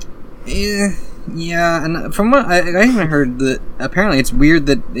 Yeah, and from what I even heard that apparently it's weird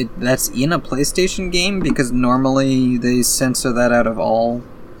that that's in a PlayStation game, because normally they censor that out of all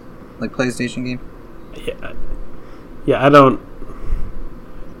like PlayStation games. Yeah, I don't.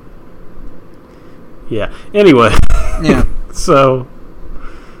 Yeah. Anyway. Yeah. So.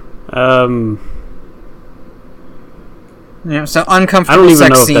 Yeah. So uncomfortable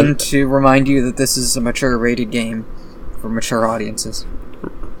sex scene to remind you that this is a mature rated game for mature audiences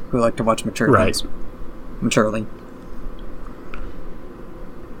who like to watch mature things maturely.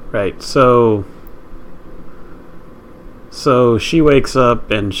 Right. So she wakes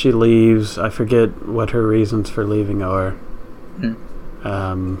up and she leaves. I forget what her reasons for leaving are.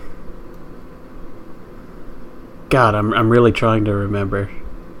 God, I'm really trying to remember.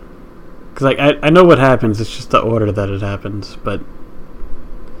 Because I know what happens, it's just the order that it happens. But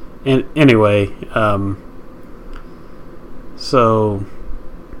anyway, so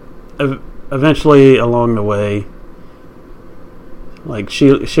eventually along the way, like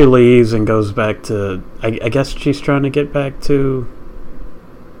she leaves and goes back to, I guess she's trying to get back to,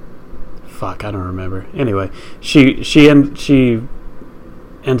 fuck, I don't remember. Anyway, she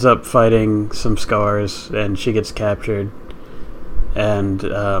ends up fighting some scars and she gets captured, and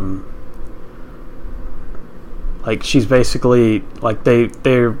like she's basically like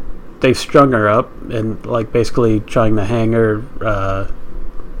they've strung her up and like basically trying to hang her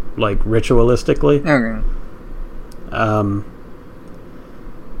like ritualistically. Okay.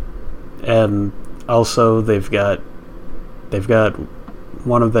 And also they've got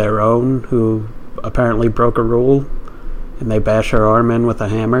one of their own who apparently broke a rule, and they bash her arm in with a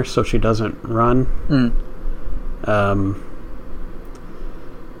hammer so she doesn't run.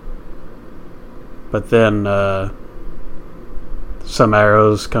 But then some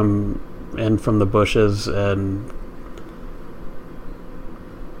arrows come in from the bushes, and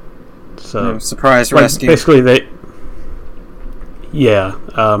so surprise rescue. Basically,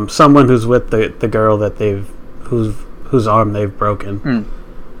 someone who's with the girl that whose arm they've broken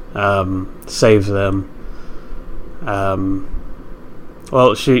saves them.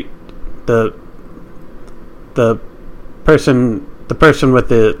 Well, the person with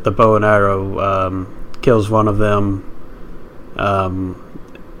the bow and arrow kills one of them,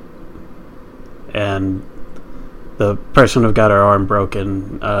 and the person who got her arm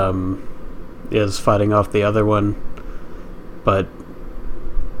broken is fighting off the other one, but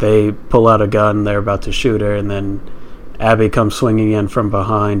they pull out a gun. They're about to shoot her, and then Abby comes swinging in from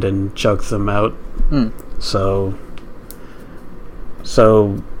behind and chokes them out. So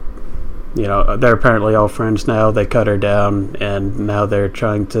they're apparently all friends now. They cut her down, and now they're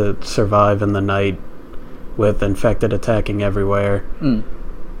trying to survive in the night with infected attacking everywhere.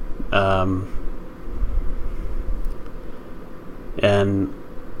 And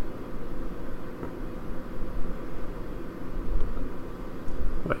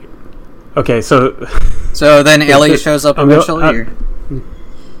wait. Okay, so then Ellie shows up eventually.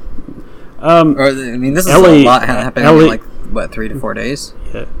 This is Ellie, a lot happening in 3 to 4 days.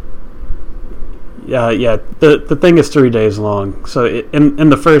 Yeah. The thing is 3 days long. So in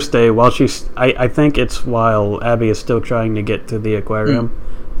the first day, while I think it's while Abby is still trying to get to the aquarium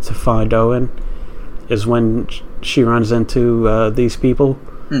to find Owen, is when she runs into these people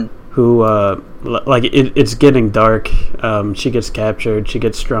who it's getting dark. She gets captured. She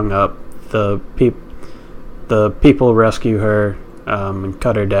gets strung up. The people rescue her and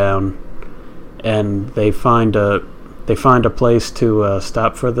cut her down, and they find a place to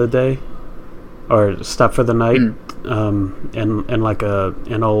stop for the day, or stop for the night, in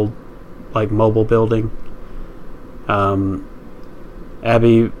an old mobile building.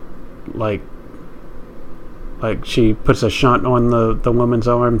 Abby she puts a shunt on the woman's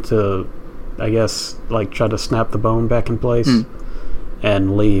arm to, I guess, try to snap the bone back in place,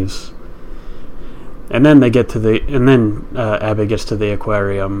 and leaves. And then Abby gets to the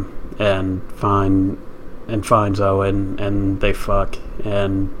aquarium and finds Owen, and they fuck.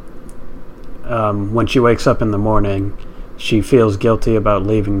 And when she wakes up in the morning, she feels guilty about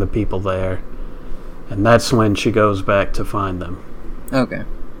leaving the people there, and that's when she goes back to find them. Okay.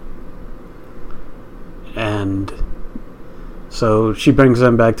 And so she brings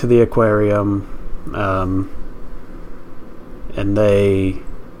them back to the aquarium, and they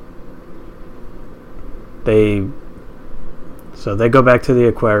go back to the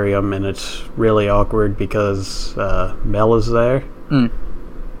aquarium, and it's really awkward because Mel is there,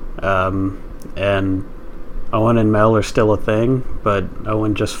 and Owen and Mel are still a thing, but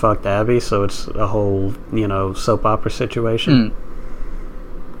Owen just fucked Abby, so it's a whole soap opera situation.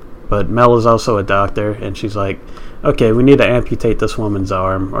 But Mel is also a doctor, and she's like, okay, we need to amputate this woman's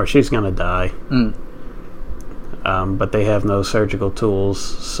arm, or she's going to die. But they have no surgical tools,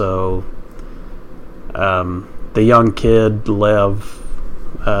 so the young kid, Lev,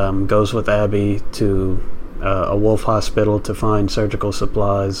 goes with Abby to a wolf hospital to find surgical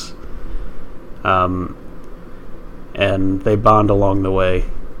supplies, and they bond along the way.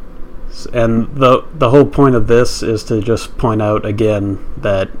 And the whole point of this is to just point out again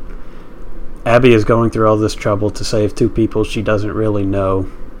that Abby is going through all this trouble to save two people she doesn't really know,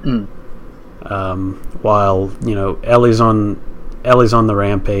 while Ellie's on the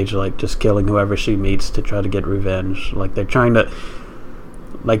rampage, just killing whoever she meets to try to get revenge. They're trying to,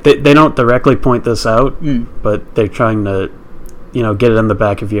 they don't directly point this out, but they're trying to, get it in the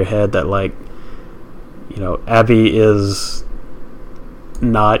back of your head that Abby is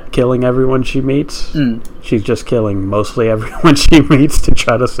not killing everyone she meets. She's just killing mostly everyone she meets to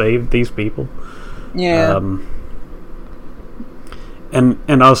try to save these people. Yeah.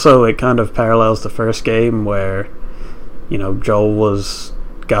 And also it kind of parallels the first game where Joel was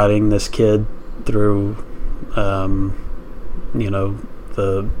guiding this kid through the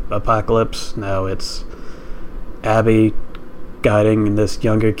apocalypse. Now it's Abby guiding this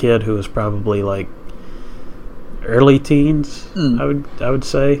younger kid who is probably early teens, I would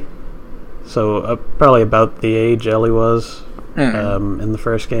say. So probably about the age Ellie was in the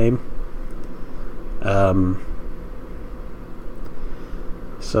first game.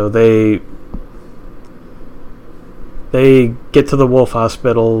 So they get to the wolf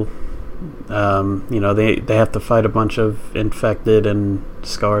hospital. They have to fight a bunch of infected and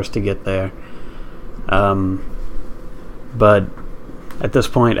scars to get there. But at this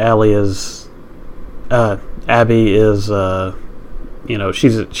point, Abby is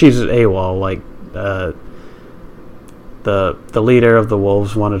she's AWOL. The leader of the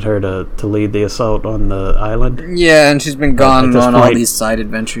wolves wanted her to lead the assault on the island. Yeah, and she's been gone on all these side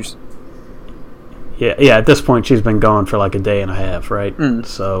adventures. Yeah. At this point, she's been gone for a day and a half, right?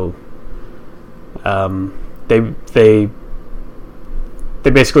 So, they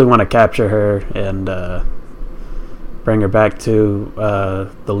basically want to capture her and bring her back to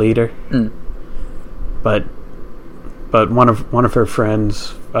the leader. But one of her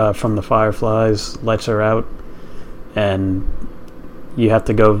friends from the Fireflies lets her out, and you have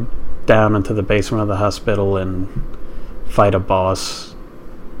to go down into the basement of the hospital and fight a boss,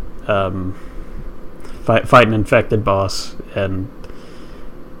 fight an infected boss, and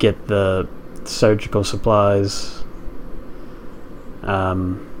get the surgical supplies,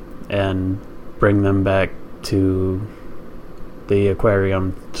 and bring them back to the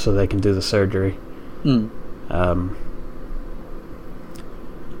aquarium so they can do the surgery. And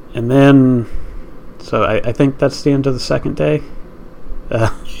then, so I think that's the end of the second day.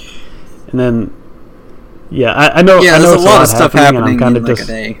 And then, yeah, I know. Yeah, I know there's a lot of stuff happening, happening and I'm in kind like of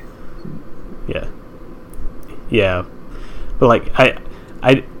a day. Yeah, but like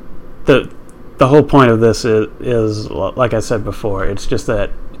the whole point of this is like I said before. It's just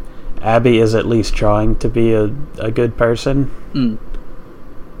that Abby is at least trying to be a good person,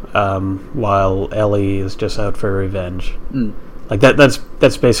 while Ellie is just out for revenge. Like that's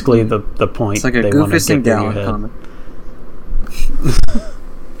basically the point. It's like a they want to Goofus and get through your Gallant comic.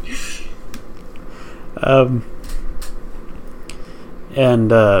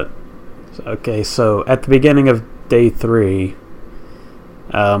 And okay, so at the beginning of day 3,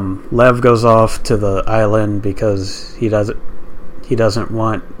 Lev goes off to the island because he doesn't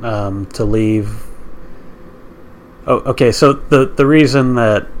want to leave. Oh, okay. So the reason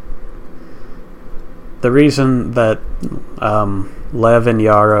that Lev and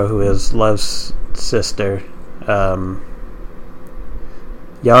Yara, who is Lev's sister,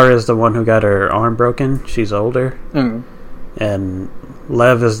 Yara is the one who got her arm broken. She's older, and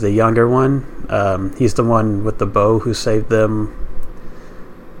Lev is the younger one. He's the one with the bow who saved them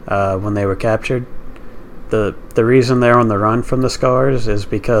when they were captured. The reason they're on the run from the Scars is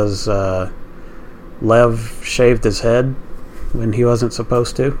because Lev shaved his head when he wasn't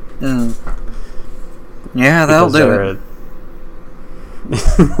supposed to. Yeah, that'll do it.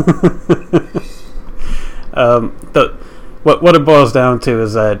 What it boils down to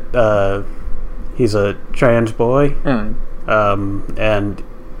is that he's a trans boy, and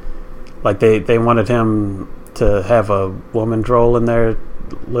like they wanted him to have a woman's role in their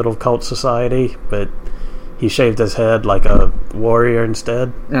little cult society, but he shaved his head like a warrior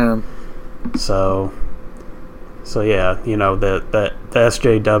instead. So yeah, you know, the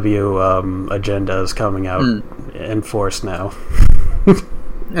SJW agenda is coming out in force now.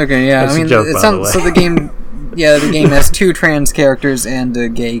 Okay, yeah. That's I mean, a joke, it by sounds the way. so the game. Yeah, the game has 2 trans characters and a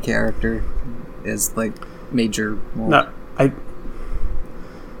gay character as like major. No, I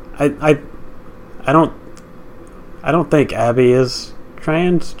don't think Abby is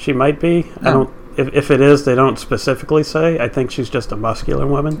trans. She might be. No. I don't. If it is, they don't specifically say. I think she's just a muscular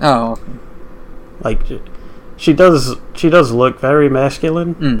woman. Oh, okay. Like she does look very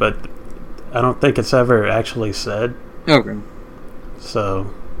masculine, but I don't think it's ever actually said. Okay.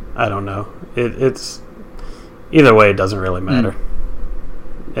 So I don't know. It's either way. It doesn't really matter.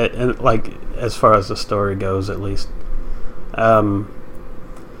 And like as far as the story goes, at least.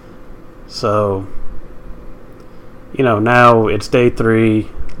 So you know, now it's day 3.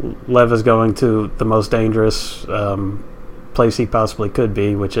 Lev is going to the most dangerous place he possibly could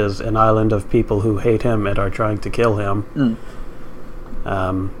be, which is an island of people who hate him and are trying to kill him.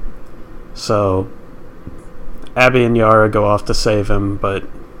 So Abby and Yara go off to save him, but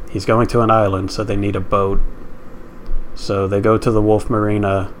he's going to an island, so they need a boat. So they go to the Wolf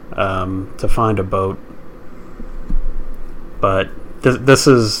Marina to find a boat. But this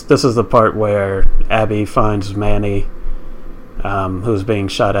is the part where Abby finds Manny, who's being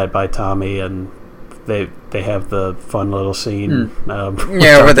shot at by Tommy, and they have the fun little scene.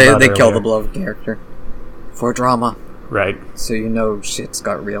 Where they kill the beloved character for drama, right? So you know shit's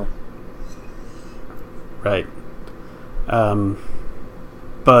got real, right?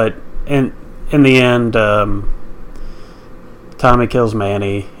 But in the end, Tommy kills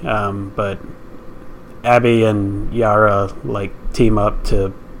Manny, but Abby and Yara like team up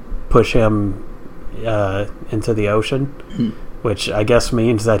to push him into the ocean, which I guess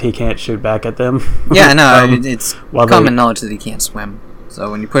means that he can't shoot back at them. Yeah, no, it's common knowledge that he can't swim.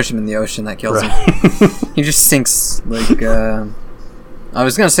 So when you push him in the ocean, that kills him. He just sinks like. I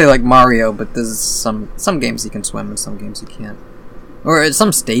was gonna say like Mario, but there's some games he can swim and some games he can't. Or at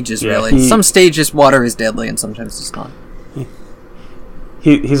some stages, really. Some stages water is deadly and sometimes it's not.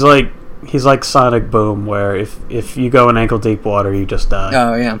 He's like Sonic Boom, where if you go in ankle deep water, you just die.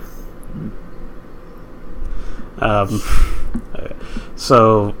 Oh yeah.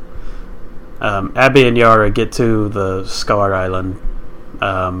 So Abby and Yara get to the Scar Island,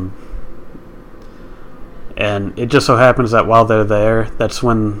 and it just so happens that while they're there, that's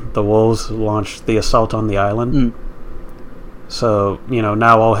when the wolves launch the assault on the island. So you know,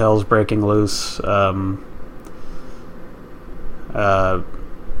 now all hell's breaking loose.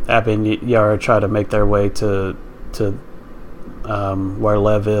 Abby and Yara try to make their way to where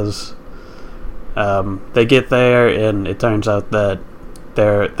Lev is. They get there, and it turns out that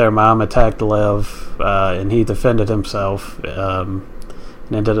their mom attacked Lev, and he defended himself, and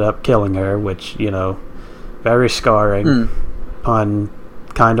ended up killing her, which, very scarring. Pun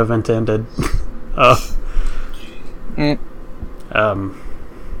kind of intended.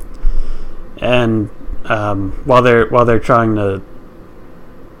 And while they're trying to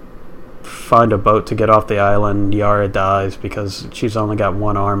find a boat to get off the island, Yara dies because she's only got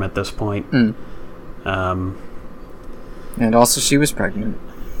one arm at this point. And also she was pregnant.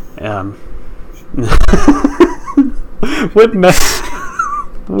 Wouldn't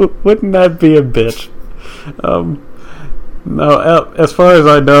that be a bitch? No, as far as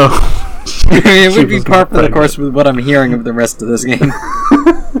I know, it would be par for the course with what I'm hearing of the rest of this game.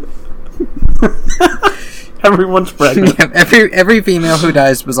 Everyone's pregnant. Yeah, every female who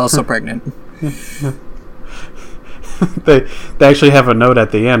dies was also pregnant. They actually have a note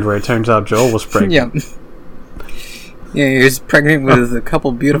at the end where it turns out Joel was pregnant. Yeah, he was pregnant with a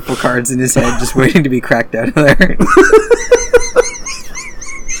couple beautiful cards in his head, just waiting to be cracked out of there.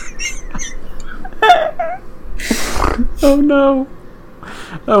 Oh no.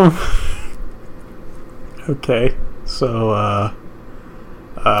 Okay. So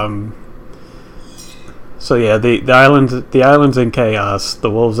yeah, the island's in chaos.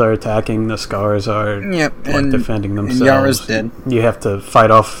 The wolves are attacking. The Scars are defending themselves. And Yara's dead. You have to fight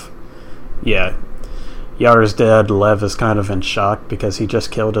off. Yeah, Yara's dead. Lev is kind of in shock because he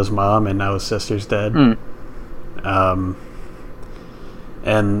just killed his mom and now his sister's dead. And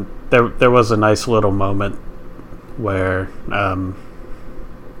there was a nice little moment where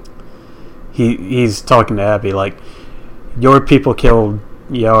he's talking to Abby like, your people killed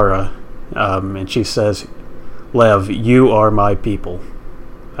Yara. And she says, Lev, you are my people.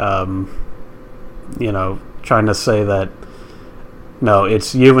 Trying to say that, no,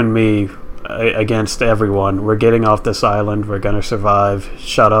 it's you and me against everyone. We're getting off this island. We're going to survive.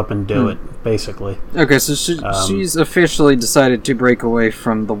 Shut up and do it, basically. Okay, so she's officially decided to break away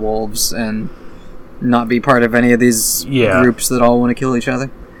from the wolves and not be part of any of these groups that all want to kill each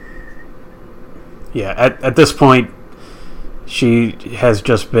other? Yeah, at this point, she has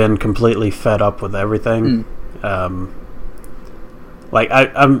just been completely fed up with everything. I'm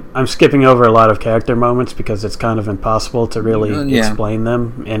skipping over a lot of character moments because it's kind of impossible to really explain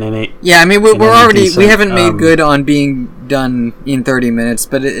them in any. Yeah, I mean we haven't made good on being done in 30 minutes.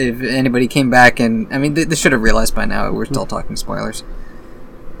 But if anybody came back and they should have realized by now we're still talking spoilers.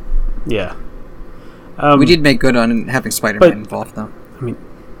 Yeah, we did make good on having Spider-Man involved, though. I mean,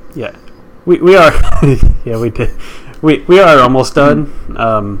 yeah, we are. Yeah, we did. We are almost done.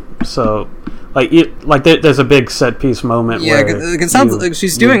 So, there's a big set piece moment. Yeah, where it sounds like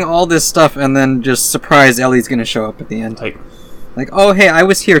she's doing all this stuff, and then just surprise Ellie's going to show up at the end. Like, oh hey, I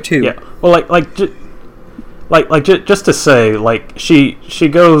was here too. Yeah. Well, just to say, she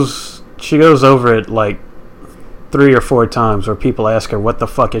goes over it 3 or 4 times, where people ask her what the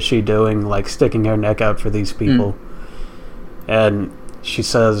fuck is she doing, sticking her neck out for these people, and she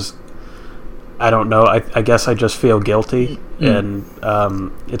says, I don't know. I guess I just feel guilty, and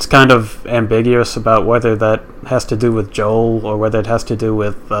it's kind of ambiguous about whether that has to do with Joel or whether it has to do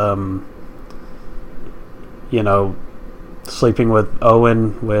with, sleeping with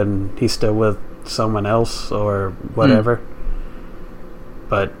Owen when he's still with someone else or whatever.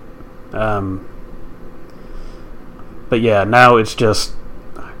 But yeah, now it's just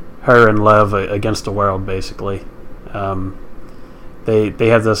her and Lev against the world, basically. They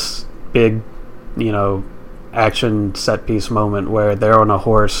have this big, action set piece moment where they're on a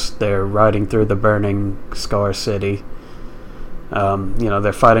horse, they're riding through the burning Scar City.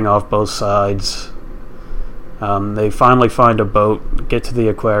 They're fighting off both sides. They finally find a boat, get to the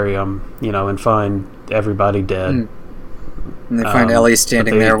aquarium, and find everybody dead. And they find Ellie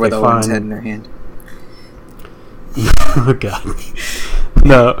standing there with Owen's head in her hand. Oh god.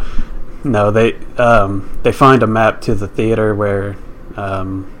 No, they find a map to the theater where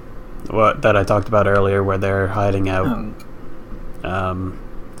that I talked about earlier, where they're hiding out.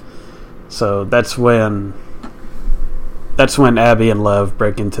 So that's when Abby and Lev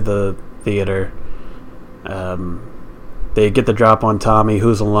break into the theater. They get the drop on Tommy,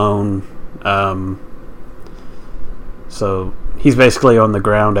 who's alone. So he's basically on the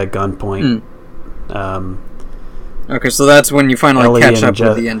ground at gunpoint. Okay, so that's when you finally Ellie catch up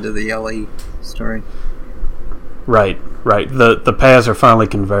with the end of the Ellie story. Right. The paths are finally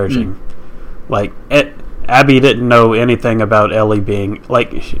converging. Abby didn't know anything about Ellie being...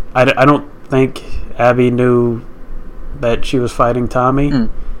 I don't think Abby knew that she was fighting Tommy.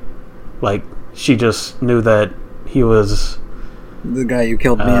 Like, she just knew that he was the guy who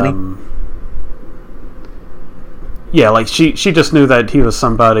killed Manny. Yeah, like she just knew that he was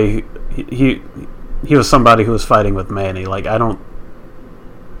somebody. He was somebody who was fighting with Manny. Like,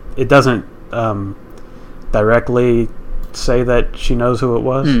 it doesn't directly say that she knows who it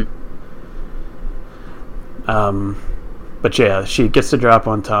was. But yeah, she gets the drop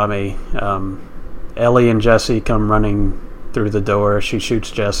on Tommy. Ellie and Jesse come running through the door. She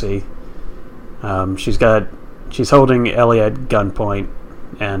shoots Jesse. She's holding Ellie at gunpoint,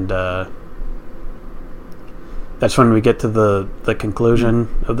 and that's when we get to the conclusion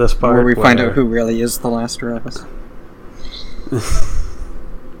of this part, where we find out who really is the Lester of us.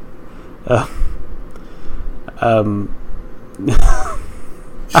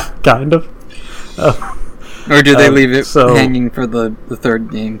 Kind of. Or do they leave it hanging for the third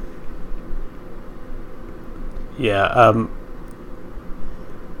game? Yeah.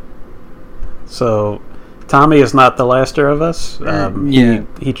 So Tommy is not the Lester of us. Yeah.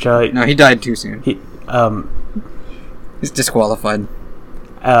 He tried. No, he died too soon. He's disqualified.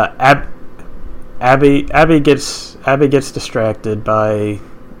 Abby gets distracted by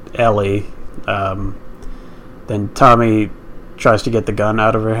Ellie. Then Tommy tries to get the gun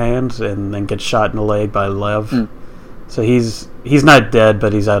out of her hands and then gets shot in the leg by Lev. So he's not dead,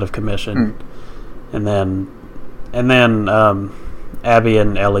 but he's out of commission. And then Abby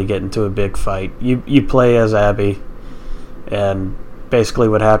and Ellie get into a big fight. You play as Abby, and basically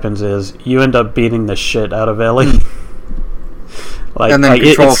what happens is you end up beating the shit out of Ellie. And then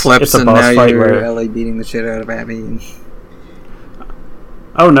control flips, and now you're Ellie beating the shit out of Abby.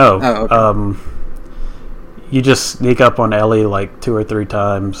 Oh no! Oh, okay. You just sneak up on Ellie like 2 or 3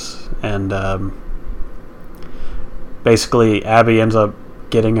 times, and basically Abby ends up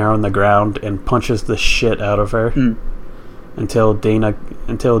getting her on the ground and punches the shit out of her until Dina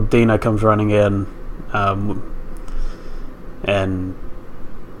comes running in, and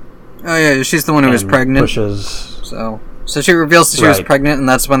oh yeah, she's the one who was pregnant. So she reveals that she was pregnant, and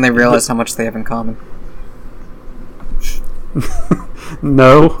that's when they realize how much they have in common.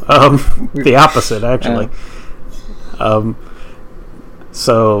 No, the opposite actually.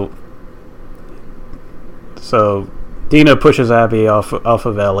 So Dina pushes Abby off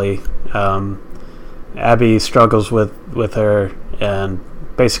of Ellie. Abby struggles with her and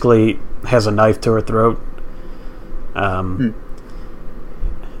basically has a knife to her throat, and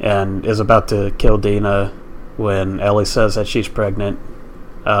is about to kill Dina when Ellie says that she's pregnant.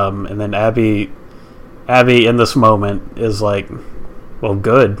 And then Abby in this moment is like, well,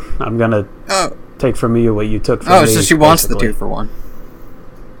 good, I'm gonna take from you what you took from me. Oh, so she wants the 2-for-1.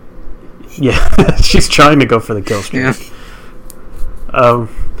 Yeah, she's trying to go for the kill streak. Yeah.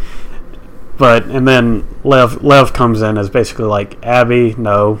 And then Lev comes in as basically like, Abby,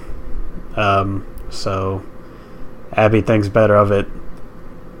 no. So Abby thinks better of it.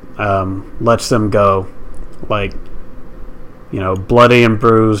 Lets them go, like, bloody and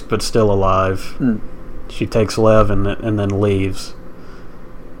bruised, but still alive. She takes Lev and then leaves,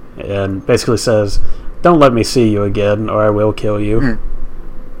 and basically says, "Don't let me see you again, or I will kill you."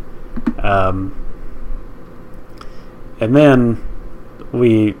 And then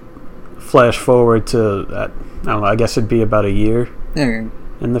we flash forward to, I don't know, I guess it'd be about a year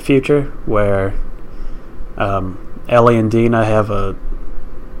in the future, where Ellie and Dina have a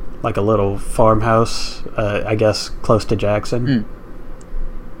little farmhouse, I guess close to Jackson.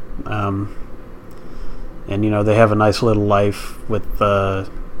 And they have a nice little life with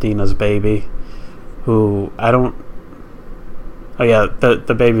Dina's baby, who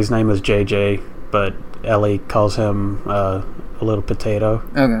the baby's name is JJ, but Ellie calls him a little potato.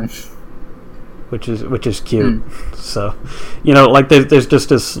 Okay. Which is cute. So, there's just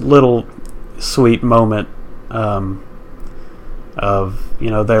this little sweet moment of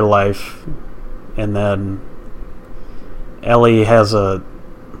their life, and then Ellie has what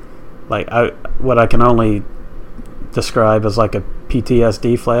I can only describe as like a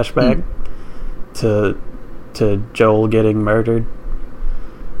PTSD flashback to Joel getting murdered,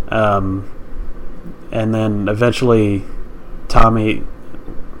 and then eventually Tommy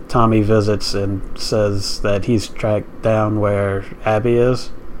visits and says that he's tracked down where Abby is,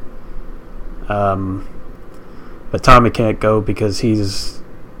 but Tommy can't go because he's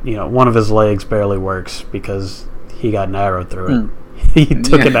one of his legs barely works because he got an arrow through it. He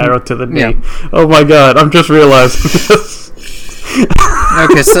took an arrow to the knee. Yeah. Oh my god, I'm just realizing this.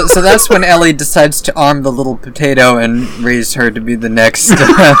 Okay, so that's when Ellie decides to arm the little potato and raise her to be the next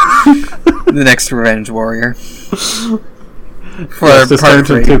the next revenge warrior. This turns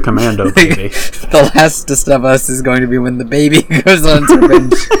into Commando, baby. The lastest of us is going to be when the baby goes on to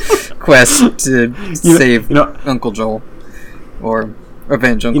revenge. quest to save Uncle Joel or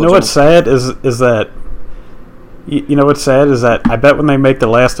avenge Uncle Joel. You know what's sad is that. You know what's sad is that I bet when they make The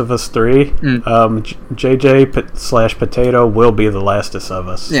Last of Us 3, JJ/Potato will be the Lastest of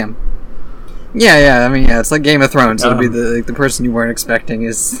Us. Yeah. I mean, it's like Game of Thrones. It'll be the person you weren't expecting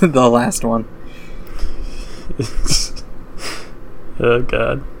is the last one. Oh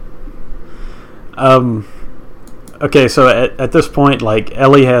God. Okay, so at this point, like,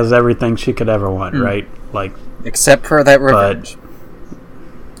 Ellie has everything she could ever want, right? Like, except for that revenge.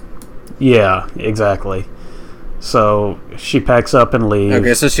 Yeah, exactly. So she packs up and leaves.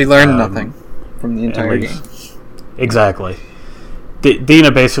 Okay, so she learned nothing from the entire game. Exactly.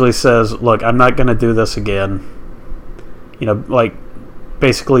 Dina basically says, "Look, I'm not going to do this again." You know, like,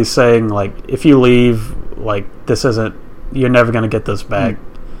 basically saying, like, if you leave, like, this isn't. You're never going to get this back.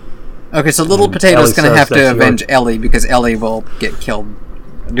 Okay, so Little Potato's going to have to avenge Ellie because Ellie will get killed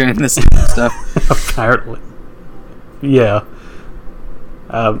doing this stuff. Apparently. Yeah.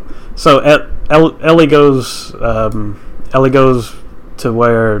 So Ellie goes to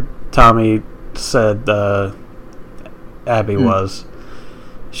where Tommy said Abby was.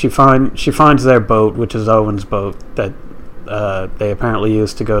 She finds their boat, which is Owen's boat, that they apparently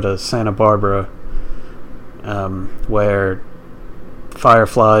used to go to Santa Barbara, where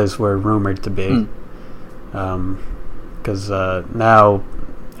fireflies were rumored to be. Because now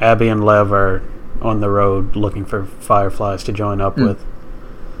Abby and Lev are on the road looking for fireflies to join up with.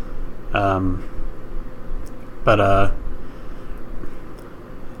 But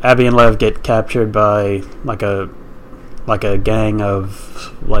Abby and Lev get captured by like a gang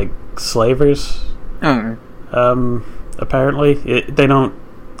of like slavers. Apparently, they don't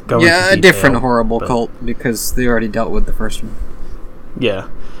go. into detail, a different horrible cult because they already dealt with the first one. Yeah,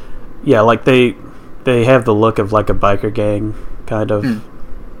 like they have the look of like a biker gang kind of.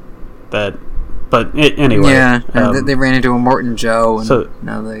 That, but anyway. Yeah, they ran into a Morton Joe, and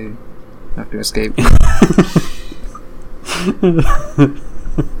now they have to escape.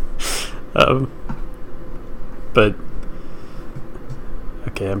 But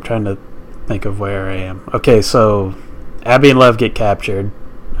okay, I'm trying to think of where I am. Okay, so Abby and Lev get captured.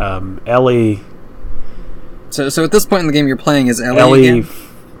 Ellie. So at this point in the game, you're playing as Ellie again?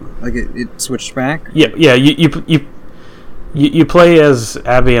 Like it switched back? Yeah. You play as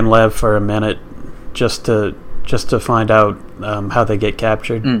Abby and Lev for a minute, just to find out how they get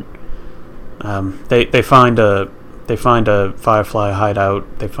captured. They find a firefly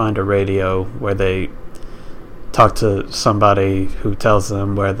hideout. They find a radio where they talk to somebody who tells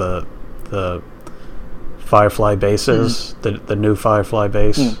them where the firefly base is, the new firefly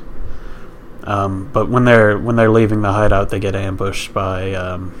base. But when they're leaving the hideout, they get ambushed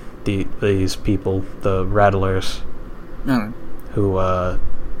by these people, the Rattlers, who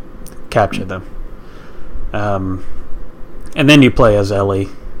capture them. And then you play as Ellie.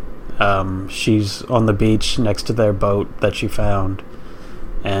 She's on the beach next to their boat that she found,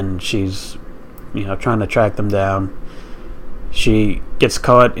 and she's trying to track them down. She gets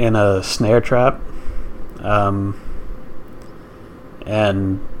caught in a snare trap, and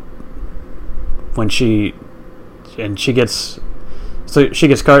when she gets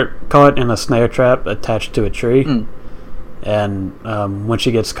caught in a snare trap attached to a tree, and when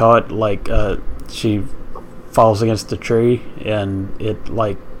she gets caught, she falls against the tree, and it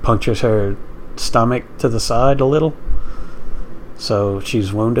punctures her stomach to the side a little, so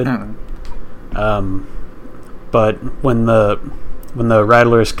she's wounded. But when the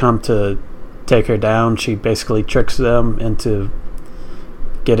Rattlers come to take her down, she basically tricks them into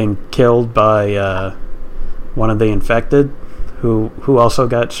getting killed by one of the infected, who also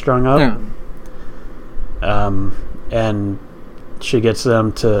got strung up. And she gets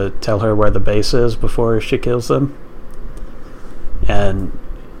them to tell her where the base is before she kills them. And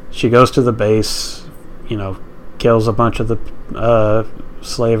she goes to the base, kills a bunch of the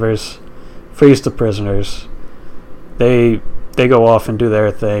slavers, frees the prisoners. They go off and do their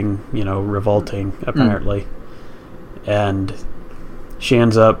thing, revolting, apparently. And she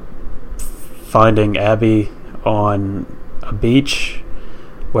ends up finding Abby on a beach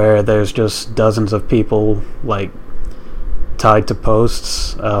where there's just dozens of people, tied to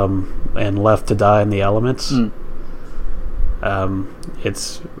posts and left to die in the elements.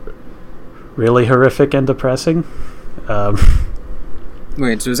 It's really horrific and depressing.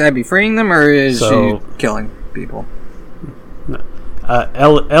 Wait, so is Abby freeing them, or is she killing people? Abby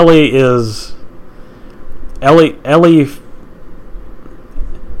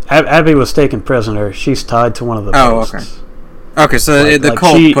was taken prisoner. She's tied to one of the posts. Okay, so the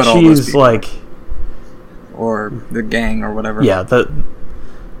cult put all those people. She's or the gang, or whatever. Yeah,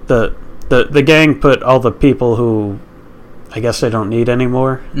 the gang put all the people who I guess they don't need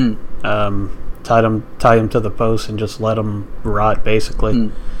anymore. Tie them to the post and just let them rot,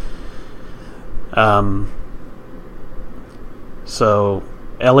 basically. So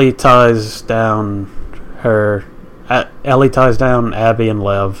Ellie ties down Abby and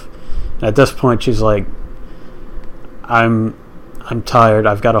Lev. And at this point, she's like, "I'm tired.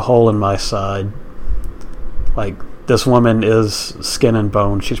 I've got a hole in my side. Like, this woman is skin and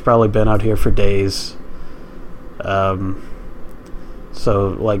bone. She's probably been out here for days." So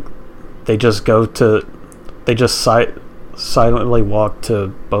like, they just silently walk to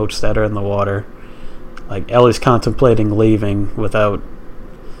boats that are in the water. Like, Ellie's contemplating leaving without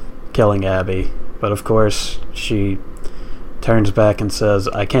killing Abby, but of course she turns back and says,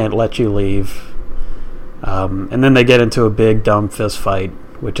 "I can't let you leave." And then they get into a big dumb fist fight,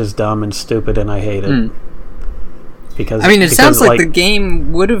 which is dumb and stupid, and I hate it. Because it sounds like the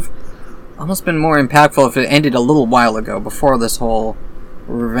game would have almost been more impactful if it ended a little while ago, before this whole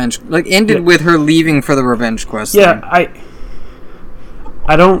revenge, ended with her leaving for the revenge quest. Yeah,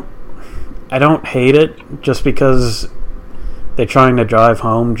 I don't hate it, just because they're trying to drive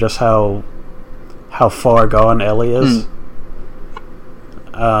home just how far gone Ellie is.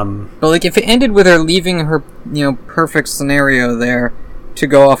 But if it ended with her leaving her, perfect scenario there to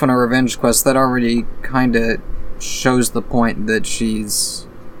go off on a revenge quest, that already kind of shows the point that she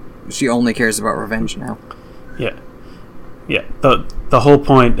only cares about revenge now. Yeah. The whole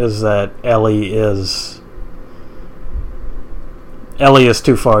point is that Ellie is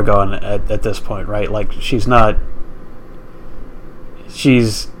too far gone at this point, right? Like, she's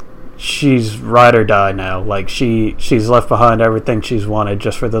ride or die now. Like, she's left behind everything she's wanted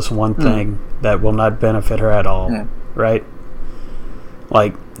just for this one thing that will not benefit her at all, right?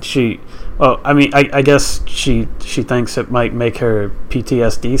 Like, I guess she thinks it might make her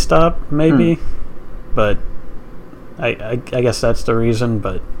PTSD stop, maybe, but I guess that's the reason.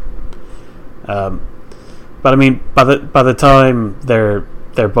 But I mean, by the time they're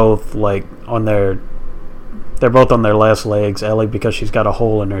both on their last legs, Ellie because she's got a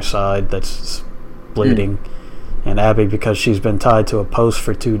hole in her side that's bleeding, and Abby because she's been tied to a post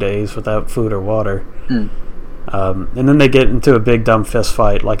for 2 days without food or water. And then they get into a big dumb fist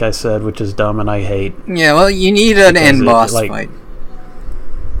fight, like I said, which is dumb and I hate. Yeah, well, you need an end boss fight.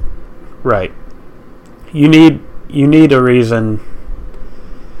 Right. You need a reason.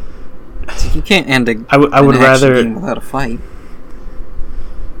 You can't end I would rather game without a fight.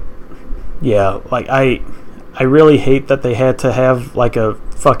 Yeah, I really hate that they had to have a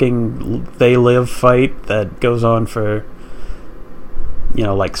fucking They Live fight that goes on for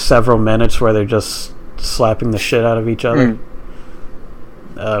several minutes where they're just slapping the shit out of each other.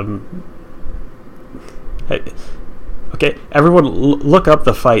 Okay, everyone look up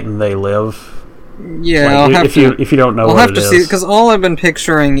the fight in They Live. Yeah, if you don't know, I'll what have to see, because all I've been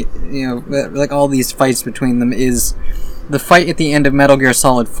picturing, all these fights between them is the fight at the end of Metal Gear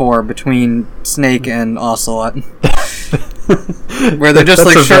Solid 4 between Snake and Ocelot, where they're just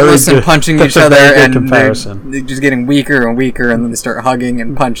shirtless and punching each other, and they're just getting weaker and weaker, and then they start hugging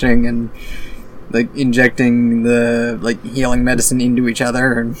and punching and injecting the healing medicine into each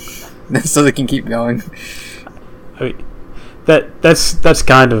other, and so they can keep going. I mean, that's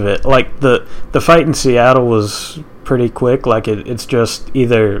kind of it. The fight in Seattle was pretty quick. It's just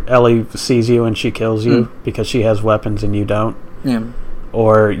either Ellie sees you and she kills you because she has weapons and you don't. Yeah.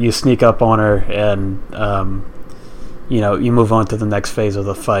 Or you sneak up on her and you move on to the next phase of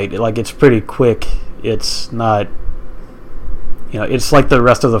the fight. It's pretty quick. It's not it's like the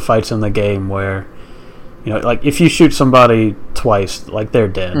rest of the fights in the game where if you shoot somebody twice, they're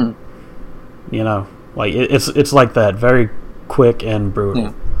dead. It's like that, very quick and brutal.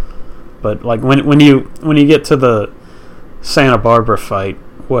 Yeah. But when you get to the Santa Barbara fight,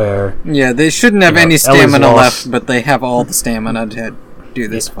 where they shouldn't have any stamina left, but they have all the stamina to do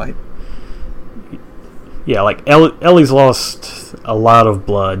this fight. Yeah, Ellie's lost a lot of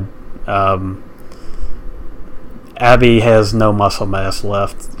blood. Abby has no muscle mass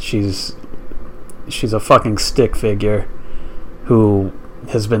left. She's a fucking stick figure who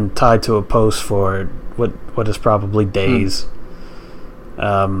has been tied to a post for what is probably days.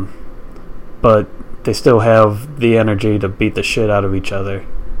 But they still have the energy to beat the shit out of each other.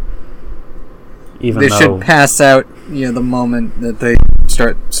 They should pass out, the moment that they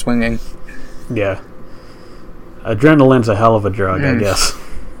start swinging. Yeah. Adrenaline's a hell of a drug, I guess.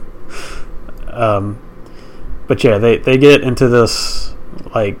 But yeah, they get into this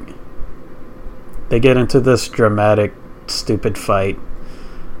dramatic, stupid fight.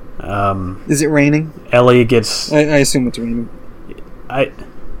 Is it raining? Ellie gets. I assume it's raining.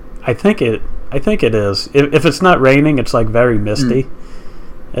 I think it is. If it's not raining, it's like very misty,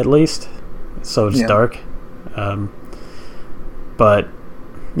 at least, so it's dark. But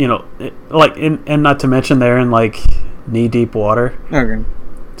you know, and not to mention they're in like knee deep water. Okay.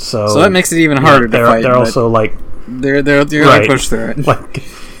 So that makes it even harder to fight. They're also like they're gonna push through it.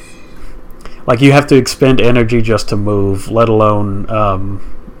 Like you have to expend energy just to move, let alone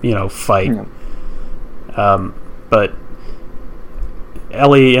fight. But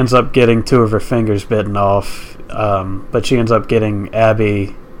Ellie ends up getting 2 of her fingers bitten off, but she ends up getting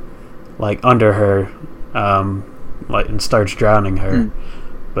Abby like under her, and starts drowning her.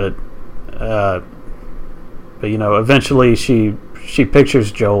 But eventually she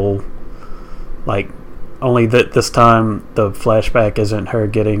pictures Joel, like, only that this time the flashback isn't her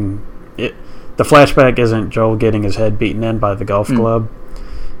getting it. The flashback isn't Joel getting his head beaten in by the golf club.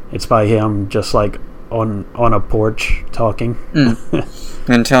 It's by him just like on a porch talking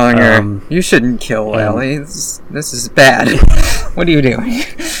and telling her, "You shouldn't kill Ellie. This is bad. What are you doing?"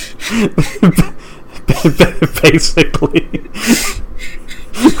 Basically,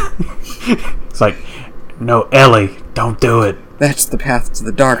 it's like, "No, Ellie, don't do it. That's the path to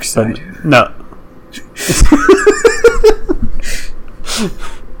the dark side." But, no.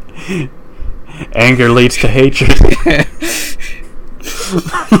 Anger leads to hatred.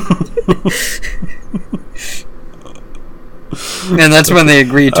 And that's when they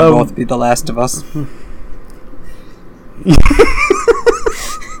agreed to both be the Last of Us.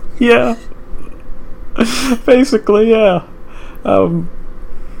 Yeah. Basically, yeah.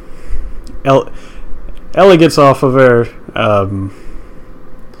 Ellie gets off of her.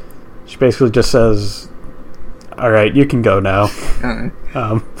 She basically just says, "Alright, you can go now." And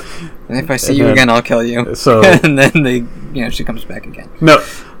if I see you again, I'll kill you. So, and then she comes back again. No,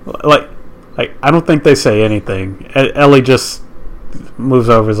 like I don't think they say anything. Ellie just moves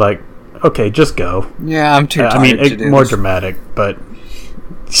over, is like, "Okay, just go." Yeah, I'm too tired to do more this. dramatic, but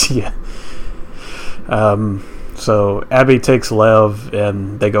yeah. So Abby takes Lev,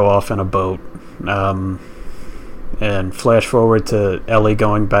 and they go off in a boat. And flash forward to Ellie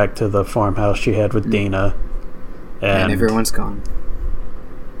going back to the farmhouse she had with Dina, and everyone's gone.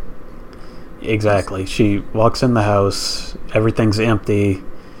 Exactly. She walks in the house. Everything's empty.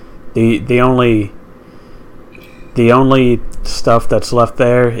 The only stuff that's left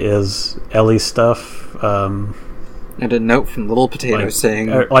there is Ellie's stuff. And a note from Little Potato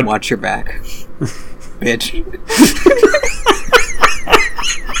saying, "Watch your back, bitch."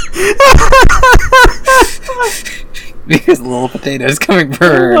 Because Little Potato is coming for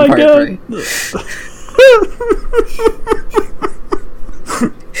her in part 3.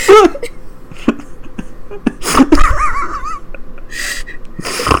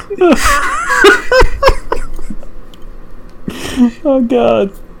 Oh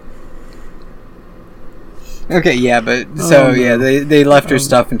god. Okay, yeah, but they left her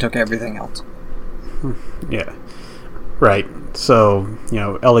stuff and took everything else. Yeah. Right. So,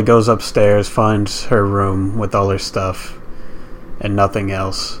 Ellie goes upstairs, finds her room with all her stuff and nothing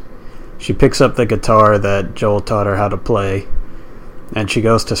else. She picks up the guitar that Joel taught her how to play, and she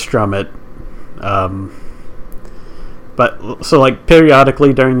goes to strum it. But so, like,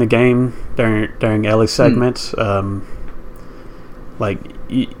 periodically during the game, during Ellie's segments,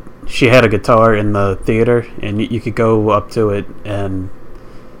 she had a guitar in the theater, and you could go up to it, and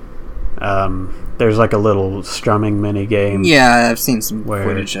there's like a little strumming mini game. Yeah, I've seen some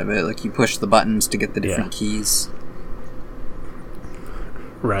footage of it. Like, you push the buttons to get the different keys.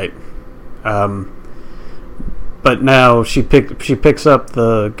 Right. But now she picks up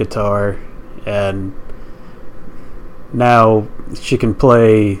the guitar, and now she can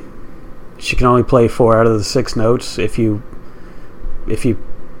play. She can only play 4 out of the 6 notes. If you 2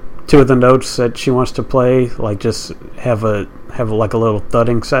 of the notes that she wants to play, like, just have like a little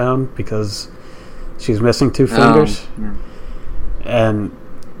thudding sound because she's missing 2 fingers. Yeah. And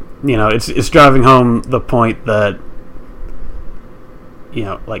it's driving home the point that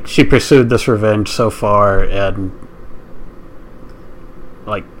like, she pursued this revenge so far, and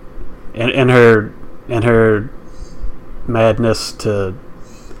like in her madness to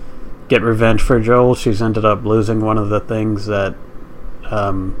get revenge for Joel, she's ended up losing one of the things that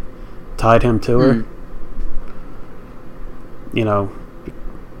tied him to her.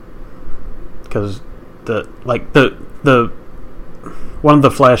 Because the one of the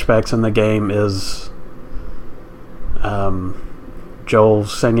flashbacks in the game is Joel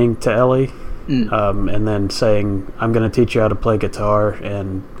singing to Ellie, and then saying, "I'm going to teach you how to play guitar,"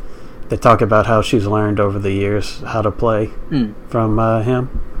 and they talk about how she's learned over the years how to play from him.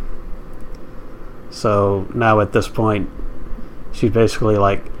 So now at this point, she's basically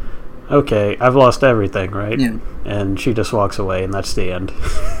like, okay, I've lost everything, right? Yeah. And she just walks away, and that's the end.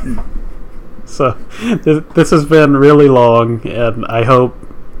 So, this has been really long, and I hope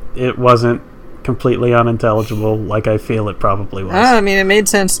it wasn't completely unintelligible like I feel it probably was. I mean, it made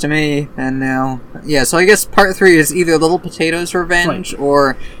sense to me, and now... Yeah, so I guess part 3 is either Little Potato's revenge,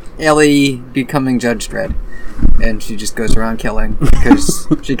 or Ellie becoming Judge Dredd. And she just goes around killing, because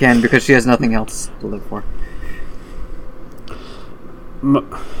she can, because she has nothing else to live for.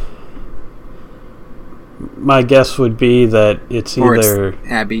 My guess would be that it's either... Or it's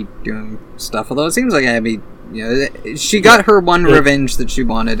Abby doing stuff, although it seems like Abby... she got her one revenge that she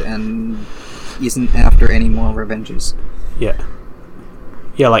wanted, and isn't after any more revenges. Yeah.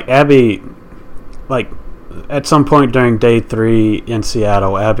 Yeah, like Abby... Like, at some point during day 3 in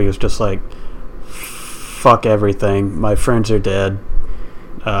Seattle, Abby was just like, fuck everything, my friends are dead.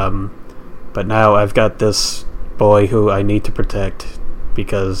 But now I've got this boy who I need to protect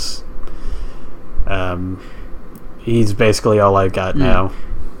because he's basically all I've got now.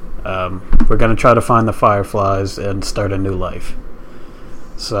 We're going to try to find the Fireflies and start a new life.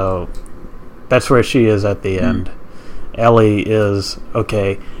 So that's where she is at the end. Ellie is,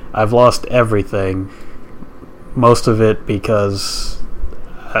 okay, I've lost everything, most of it because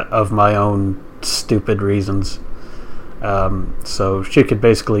of my own stupid reasons. So she could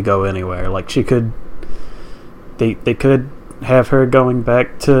basically go anywhere. Like, she could... They could have her going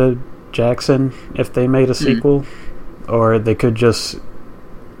back to Jackson if they made a sequel, or they could just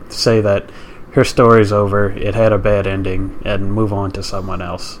say that her story's over, it had a bad ending, and move on to someone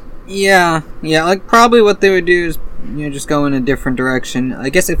else. Yeah, like, probably what they would do is, just go in a different direction. I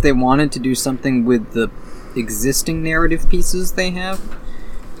guess if they wanted to do something with the existing narrative pieces they have,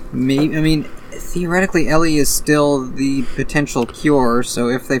 maybe, I mean, theoretically Ellie is still the potential cure, so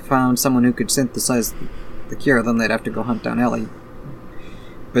if they found someone who could synthesize the cure, then they'd have to go hunt down Ellie.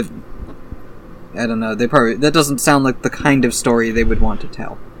 But I don't know, that doesn't sound like the kind of story they would want to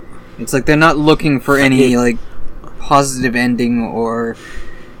tell. It's like they're not looking for any like positive ending or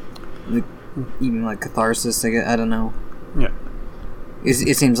like, even like catharsis. I don't know. Yeah,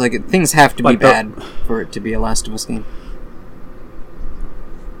 it seems like things have to be bad for it to be a Last of Us game.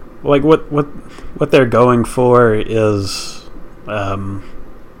 Like what they're going for is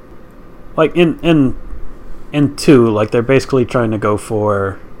like in 2, like they're basically trying to go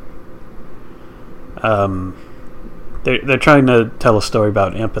for they're trying to tell a story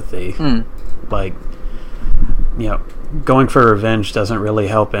about empathy. Like, going for revenge doesn't really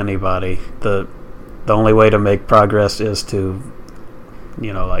help anybody. The only way to make progress is to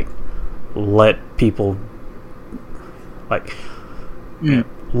like let people like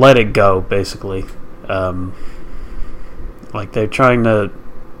let it go, basically. Like they're trying to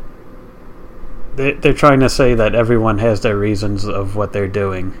say that everyone has their reasons of what they're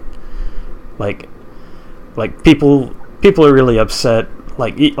doing. Like people are really upset.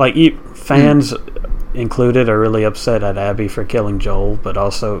 Like fans included are really upset at Abby for killing Joel, but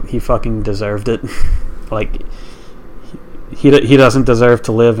also he fucking deserved it. Like he doesn't deserve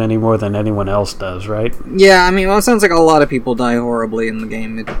to live any more than anyone else does, right? Yeah, I mean, well, it sounds like a lot of people die horribly in the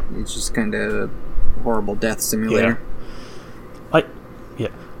game. It's just kind of a horrible death simulator.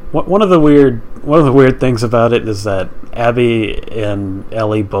 One of the weird things about it is that Abby and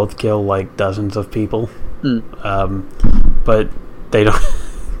Ellie both kill like dozens of people, but they don't.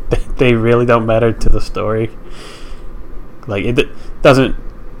 They really don't matter to the story. Like it doesn't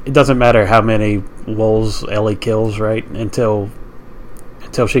matter how many wolves Ellie kills, right? Until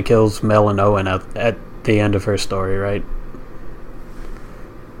she kills Mel and Owen at the end of her story, right?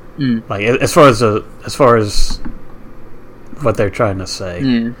 Like as far as what they're trying to say,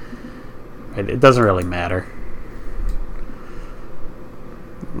 right? It doesn't really matter.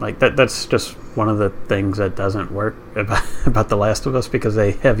 Like that's just one of the things that doesn't work about The Last of Us, because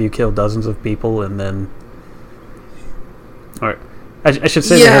they have you kill dozens of people and then, or I should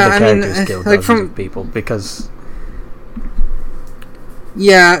say they have the characters kill dozens of people, because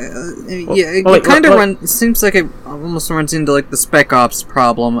it kind of seems like it almost runs into like the Spec Ops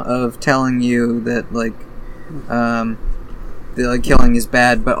problem of telling you that like killing is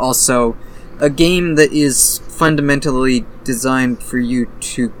bad, but also a game that is fundamentally designed for you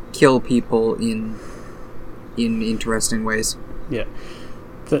to kill people in interesting ways. Yeah.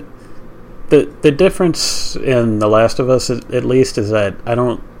 The difference in The Last of Us, at least, is that I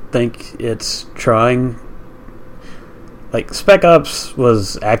don't think it's trying... Like, Spec Ops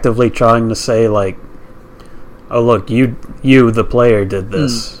was actively trying to say, like, oh, look, you the player, did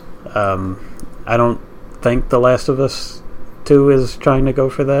this. I don't think The Last of Us 2 is trying to go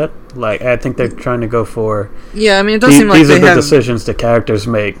for that. Like, I think they're trying to go for... Yeah, I mean, it does seem like these are the decisions the characters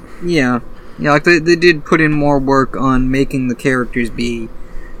make. Yeah. Yeah, like, they did put in more work on making the characters be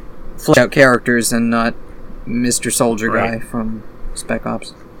fleshed-out characters and not Mr. Soldier Guy from Spec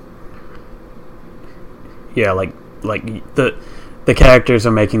Ops. Yeah, like the characters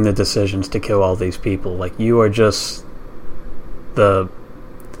are making the decisions to kill all these people. Like, you are just the...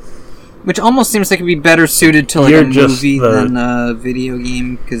 Which almost seems like it'd be better suited to like a movie than a video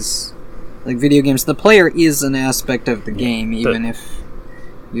game, because like video games, the player is an aspect of the game, even if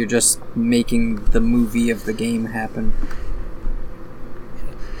you're just making the movie of the game happen.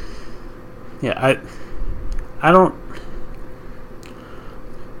 Yeah, I don't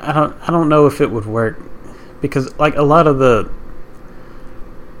know if it would work, because like a lot of the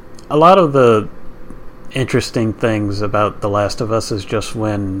interesting things about The Last of Us is just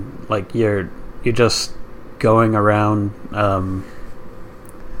when like you're just going around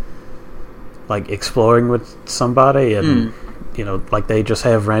like exploring with somebody, and you know, like they just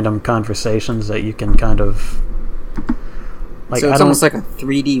have random conversations that you can kind of like. So it's almost like a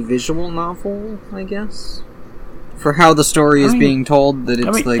 3D visual novel, I guess, for how the story is being told. That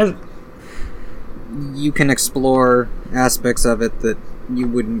it's you can explore aspects of it that you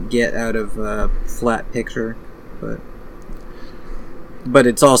wouldn't get out of a flat picture, but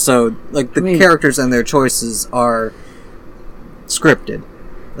it's also like the characters and their choices are scripted.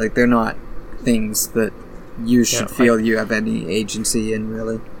 Like, they're not things that you should feel you have any agency in,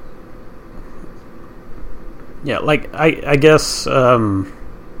 really. Yeah, like I guess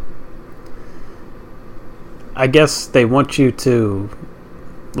they want you to,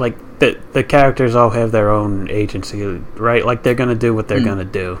 like, the characters all have their own agency, right? Like, they're gonna do what they're gonna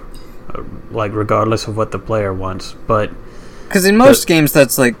do, like, regardless of what the player wants. But because in most games,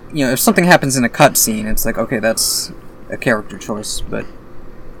 that's like, you know, if something happens in a cutscene, it's like, okay, that's a character choice. But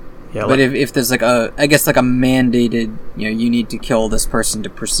yeah, but like, if there's like I guess like a mandated, you know, you need to kill this person to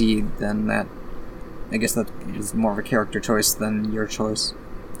proceed, then that, I guess that is more of a character choice than your choice.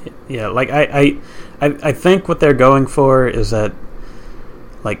 Yeah, like I think what they're going for is that,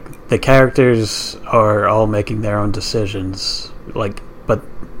 like, the characters are all making their own decisions, like, but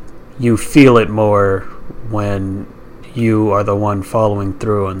you feel it more when you are the one following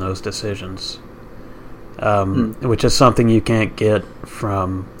through on those decisions, which is something you can't get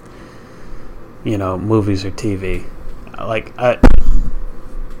from, you know, movies or TV. Like,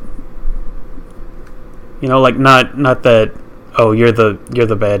 you know, like, not that, oh, you're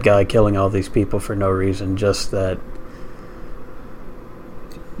the bad guy killing all these people for no reason, just that.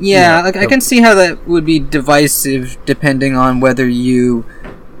 Yeah, like, I can see how that would be divisive depending on whether you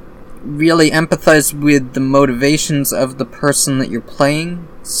really empathize with the motivations of the person that you're playing.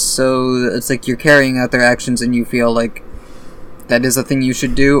 So it's like you're carrying out their actions and you feel like that is a thing you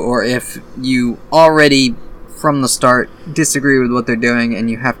should do, or if you already from the start disagree with what they're doing and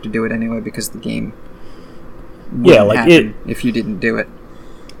you have to do it anyway because the game wouldn't happen if you didn't do it.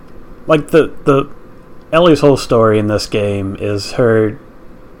 Like, the Ellie's whole story in this game is her,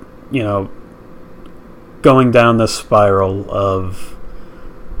 you know, going down this spiral of,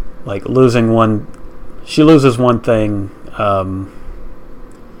 like, she loses one thing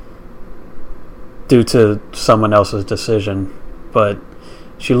due to someone else's decision, but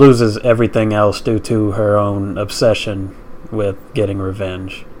she loses everything else due to her own obsession with getting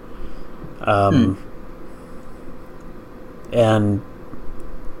revenge. And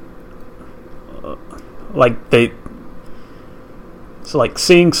like, so, like,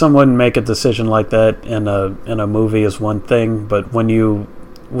 seeing someone make a decision like that in a movie is one thing, but when you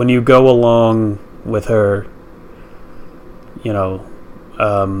go along with her, you know,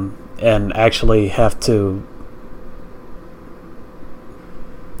 and actually have to,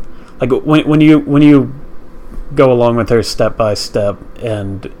 like, when you go along with her step by step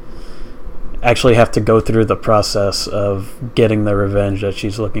and actually have to go through the process of getting the revenge that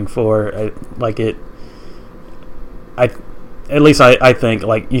she's looking for, at least I think,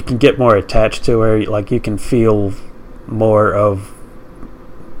 like, you can get more attached to her. Like, you can feel more of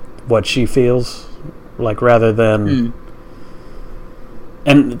what she feels, like, rather than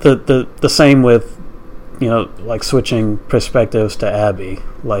and the same with, you know, like, switching perspectives to Abby.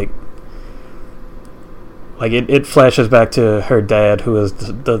 Like it flashes back to her dad, who is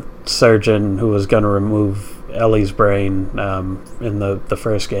the surgeon who was going to remove Ellie's brain in the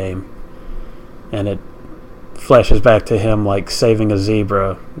first game, and it flashes back to him, like, saving a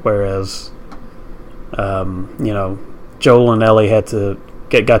zebra, whereas you know, Joel and Ellie got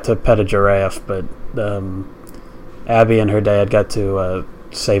to pet a giraffe, but Abby and her dad got to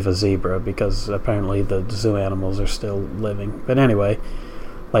save a zebra because apparently the zoo animals are still living. But anyway,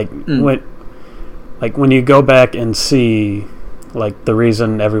 when you go back and see like the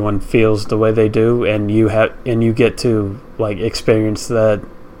reason everyone feels the way they do, and you get to like experience that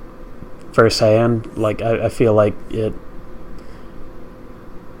firsthand, like I feel like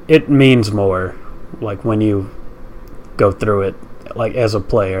it means more like when you go through it like as a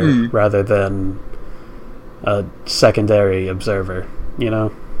player rather than a secondary observer, you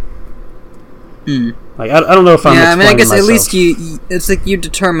know. Like I don't know if I'm explaining I guess myself. at least it's like you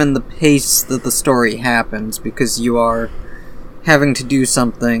determine the pace that the story happens because you are having to do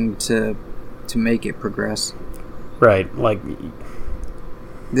something to make it progress. Right, like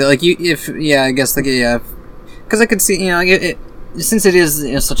you I guess because I could see, you know, since it is,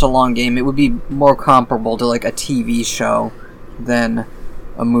 you know, such a long game, it would be more comparable to like a TV show than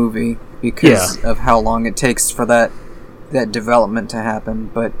a movie because of how long it takes for that development to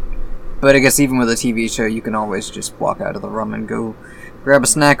happen. But I guess even with a TV show, you can always just walk out of the room and go grab a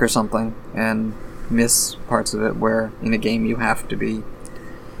snack or something and miss parts of it, where in a game you have to be,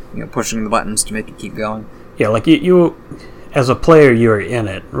 you know, pushing the buttons to make it keep going. Yeah, like you as a player, you're in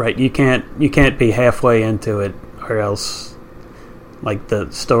it, right? You can't be halfway into it, or else like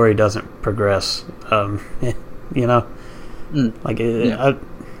the story doesn't progress. You know, like I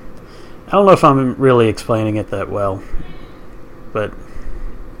don't know if I'm really explaining it that well, but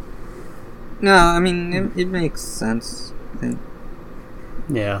no, I mean it makes sense, I think.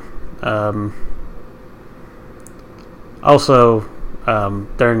 Yeah. Also,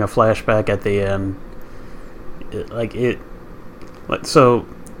 during a flashback at the end, so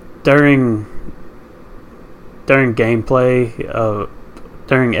during gameplay,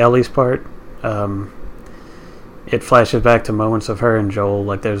 during Ellie's part, it flashes back to moments of her and Joel.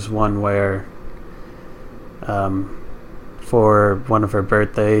 Like there's one where, for one of her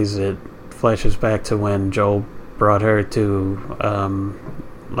birthdays, it flashes back to when Joel brought her to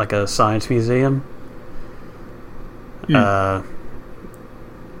like a science museum.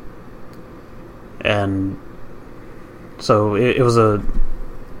 And so it was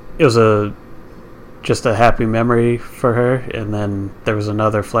just a happy memory for her. And then there was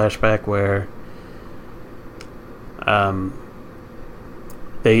another flashback where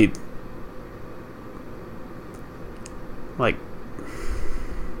they like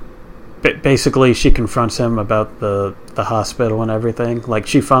basically she confronts him about the hospital and everything. Like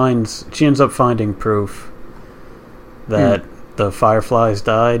she ends up finding proof that the Fireflies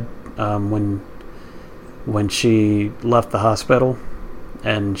died when she left the hospital,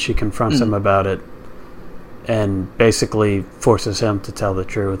 and she confronts him about it and basically forces him to tell the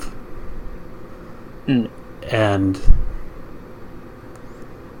truth. And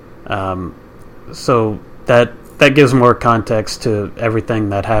so that gives more context to everything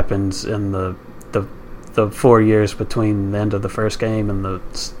that happens in the 4 years between the end of the first game and the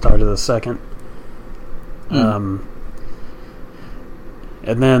start of the second.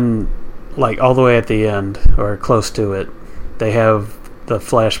 And then, like, all the way at the end, or close to it, they have the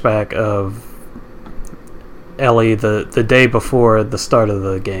flashback of Ellie the day before the start of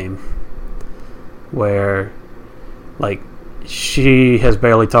the game, where, like, she has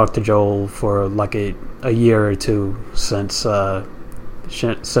barely talked to Joel for, like, a year or two since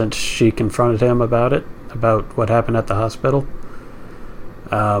she confronted him about what happened at the hospital.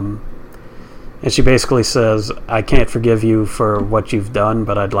 And she basically says, I can't forgive you for what you've done,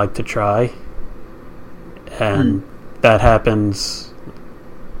 but I'd like to try. And that happens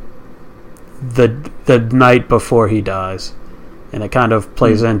the night before he dies. And it kind of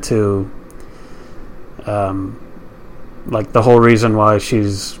plays into like the whole reason why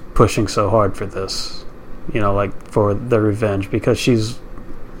she's pushing so hard for this. You know, like for the revenge, because she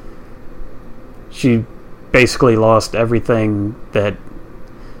basically lost everything that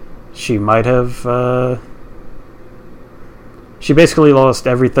she might have. She basically lost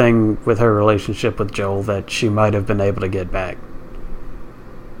everything with her relationship with Joel that she might have been able to get back.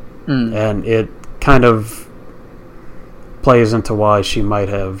 And it kind of plays into why she might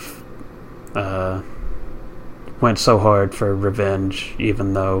have went so hard for revenge,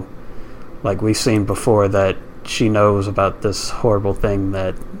 even though, like we've seen before, that she knows about this horrible thing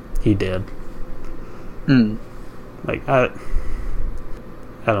that he did. Like I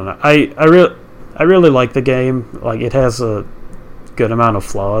don't know. I really like the game. Like, it has a good amount of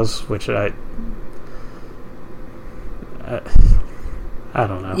flaws, which I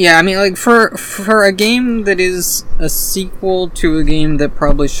don't know. Yeah, I mean, like for a game that is a sequel to a game that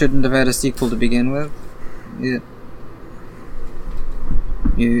probably shouldn't have had a sequel to begin with,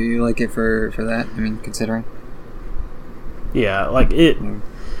 you like it for that? I mean, considering. Yeah, like it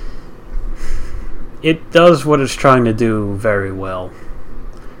does what it's trying to do very well.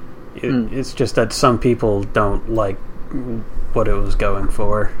 It's just that some people don't like what it was going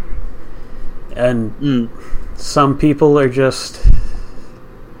for. And some people are just...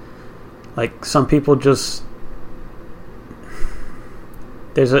 Like, some people just...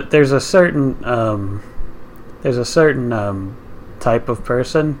 There's a certain type of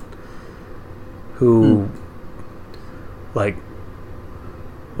person who, like,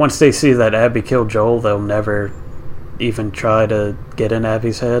 once they see that Abby killed Joel, they'll never even try to get in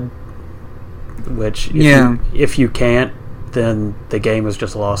Abby's head. Which, if you can't, then the game is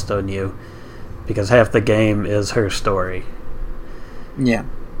just lost on you, because half the game is her story. Yeah.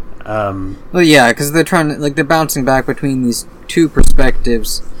 Well, yeah, because they're trying to, like, they're bouncing back between these two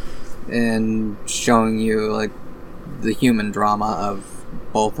perspectives and showing you, like, the human drama of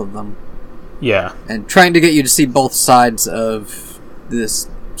both of them. Yeah. And trying to get you to see both sides of this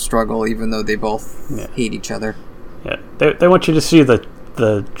struggle, even though they both hate each other. Yeah. They want you to see the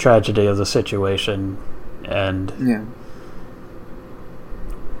tragedy of the situation, and... Yeah.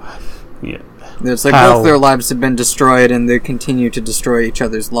 Yeah. It's like both their lives have been destroyed, and they continue to destroy each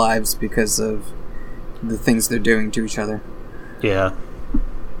other's lives because of the things they're doing to each other. Yeah.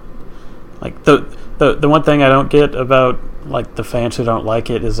 Like, the one thing I don't get about, like, the fans who don't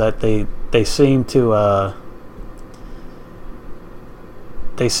like it is that they seem to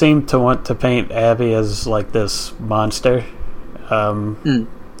want to paint Abby as, like, this monster.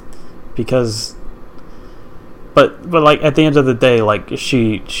 Because... But like, at the end of the day, like,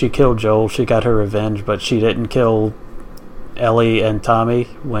 she killed Joel, she got her revenge, but she didn't kill Ellie and Tommy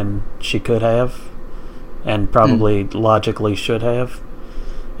when she could have, and probably logically should have.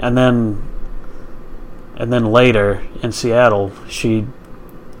 And then later in Seattle, she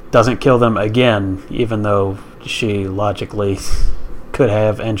doesn't kill them again, even though she logically could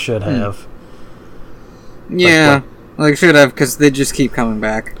have and should have. Yeah, like should have, because they just keep coming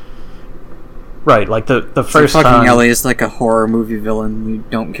back. Right, like the first fucking time... Ellie is like a horror movie villain. You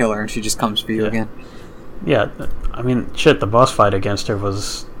don't kill her and she just comes for you again. Yeah, I mean, shit, the boss fight against her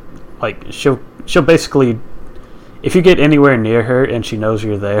was... Like, she'll basically... If you get anywhere near her and she knows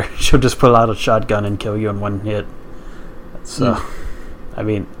you're there, she'll just pull out a shotgun and kill you in one hit. So, I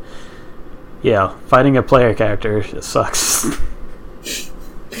mean... Yeah, fighting a player character sucks.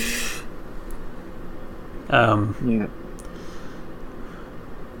 Yeah.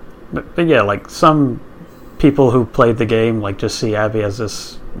 But yeah, like, some people who played the game, like, just see Abby as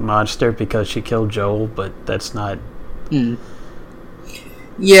this monster because she killed Joel, but that's not...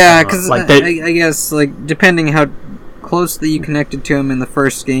 Yeah, because I guess, like, depending how closely you connected to him in the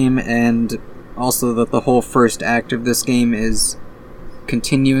first game, and also that the whole first act of this game is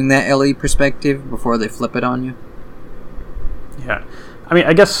continuing that Ellie perspective before they flip it on you. Yeah. I mean,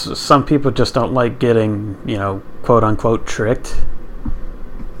 I guess some people just don't like getting, quote-unquote tricked.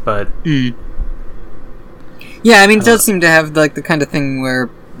 But yeah, I mean, it does seem to have like the kind of thing where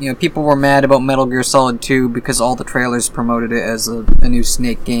people were mad about Metal Gear Solid 2 because all the trailers promoted it as a new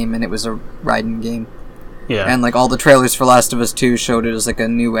Snake game, and it was a Raiden game. Yeah, and like all the trailers for Last of Us 2 showed it as like a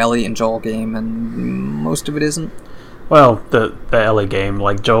new Ellie and Joel game, and most of it isn't. Well, the Ellie game,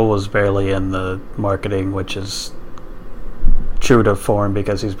 like, Joel was barely in the marketing, which is true to form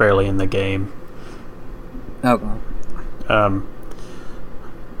because he's barely in the game. Okay.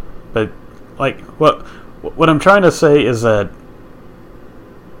 But, like, what I'm trying to say is that,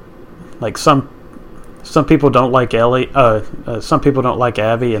 like, some people don't like Ellie, some people don't like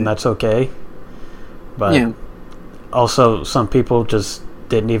Abby, and that's okay. But also, some people just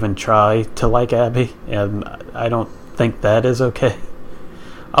didn't even try to like Abby, and I don't think that is okay.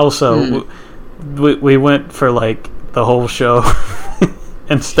 Also, we went for, like, the whole show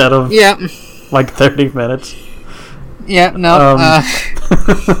instead of, like, 30 minutes. Yeah, no,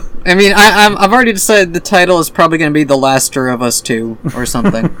 I mean, I've already decided the title is probably going to be The Laster of Us 2, or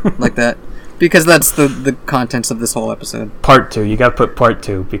something like that. Because that's the contents of this whole episode. Part 2. You gotta put Part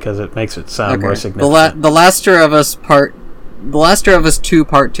 2, because it makes it sound more significant. The Laster of Us 2,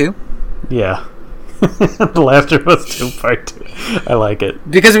 Part 2? Yeah. The Laster of Us 2, Part 2. I like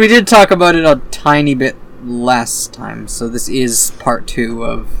it. Because we did talk about it a tiny bit last time, so this is Part 2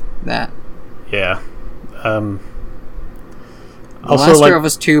 of that. Yeah. The Laster of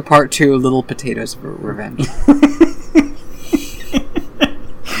Us 2, Part 2, Little Potatoes for Revenge.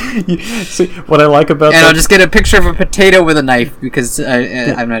 See, what I like about I'll just get a picture of a potato with a knife, because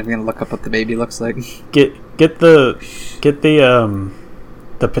I'm not even going to look up what the baby looks like. Get the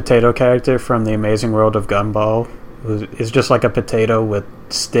potato character from The Amazing World of Gumball, who is just like a potato with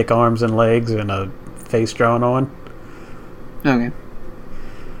stick arms and legs and a face drawn on. Okay.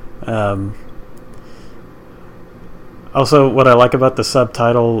 Also, what I like about the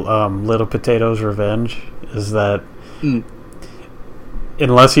subtitle, Little Potato's Revenge, is that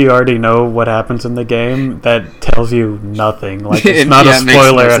unless you already know what happens in the game, that tells you nothing. Like, it's not a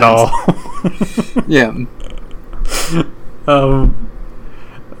spoiler at all. Yeah.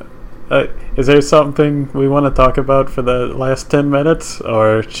 Is there something we want to talk about for the last 10 minutes,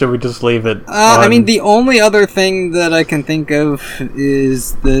 or should we just leave it? I mean, the only other thing that I can think of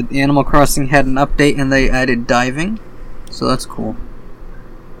is that Animal Crossing had an update and they added diving, so that's cool.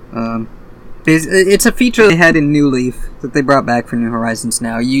 It's a feature they had in New Leaf that they brought back for New Horizons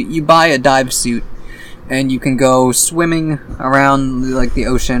now. You buy a dive suit, and you can go swimming around like the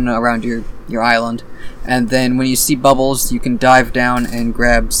ocean around your island, and then when you see bubbles, you can dive down and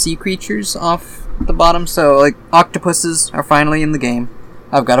grab sea creatures off the bottom. So like octopuses are finally in the game.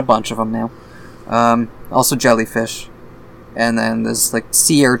 I've got a bunch of them now. Also jellyfish, and then there's like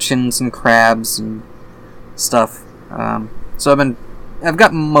sea urchins and crabs and stuff. So I've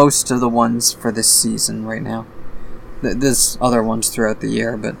got most of the ones for this season right now. There's other ones throughout the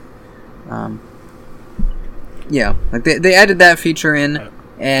year, but yeah, like they added that feature in,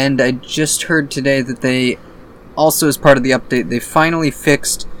 and I just heard today that they also, as part of the update, they finally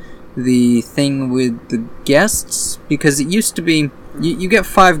fixed the thing with the guests, because it used to be you get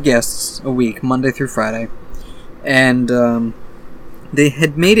 5 guests a week, Monday through Friday, and they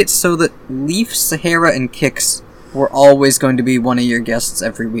had made it so that Leaf, Sahara, and Kix were always going to be one of your guests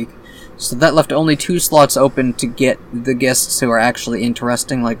every week. So that left only 2 slots open to get the guests who are actually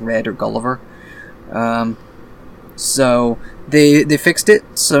interesting, like Red or Gulliver. So they fixed it,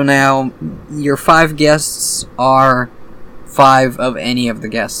 so now your 5 guests are 5 of any of the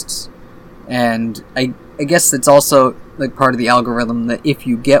guests. And I guess it's also like part of the algorithm that if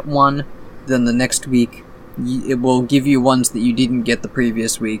you get one, then the next week it will give you ones that you didn't get the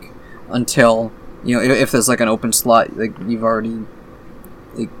previous week until, you know, if there's like an open slot, like you've already,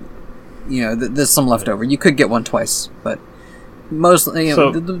 like, you know, there's some left over. You could get one twice, but mostly, you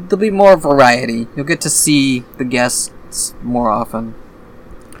know, there'll be more variety. You'll get to see the guests more often.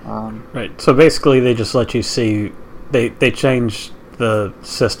 Right. So basically, they just let you see. They changed the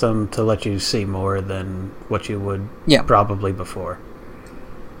system to let you see more than what you would probably before.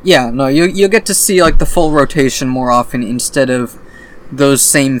 Yeah. No, you'll get to see like the full rotation more often instead of those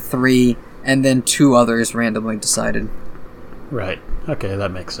same 3 and then 2 others randomly decided. Right. Okay,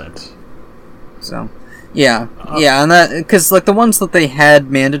 that makes sense. So, yeah, and that, because like the ones that they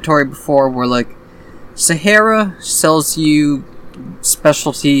had mandatory before were like Sahara sells you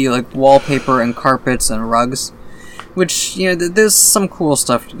specialty like wallpaper and carpets and rugs, which, you know, there's some cool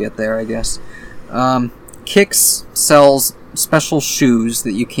stuff to get there, I guess. Kix sells special shoes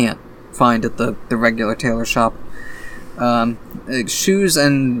that you can't find at the regular tailor shop. Like shoes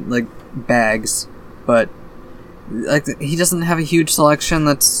and like bags, but like he doesn't have a huge selection.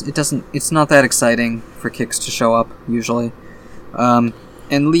 It's not that exciting for Kix to show up usually. And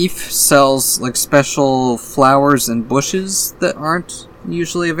Leaf sells like special flowers and bushes that aren't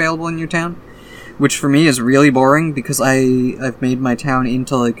usually available in your town, which for me is really boring because I've made my town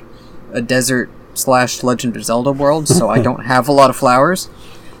into like a desert / Legend of Zelda world, so I don't have a lot of flowers.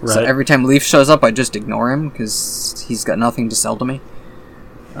 Right. So every time Leaf shows up, I just ignore him because he's got nothing to sell to me.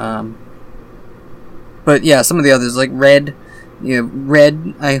 But yeah, some of the others, like Red, you know,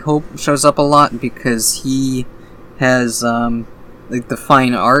 Red, I hope shows up a lot because he has like the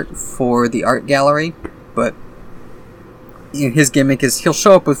fine art for the art gallery. But you know, his gimmick is he'll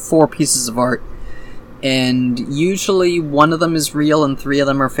show up with 4 pieces of art, and usually one of them is real and 3 of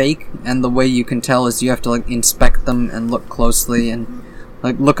them are fake. And the way you can tell is you have to like inspect them and look closely and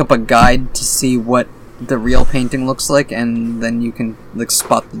like look up a guide to see what the real painting looks like, and then you can like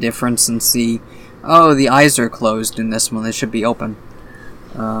spot the difference and see, oh, the eyes are closed in this one, they should be open.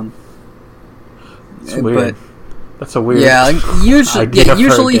 It's weird. That's a weird. Yeah, like,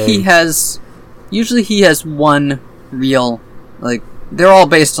 usually he has one real, like they're all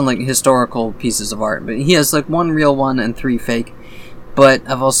based on like historical pieces of art, but he has like 1 real one and 3 fake. But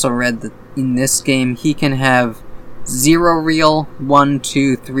I've also read that in this game he can have 0 real, 1,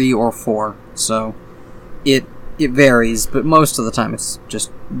 2, 3, or 4. So it varies, but most of the time it's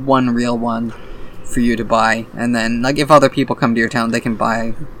just 1 real one for you to buy, and then like if other people come to your town, they can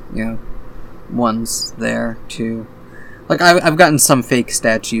buy, you know, ones there too. Like I've gotten some fake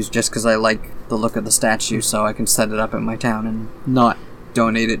statues just because I like the look of the statue, so I can set it up in my town and not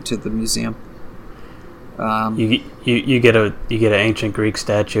donate it to the museum. You get an ancient Greek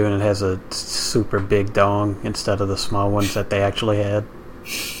statue and it has a super big dong instead of the small ones that they actually had.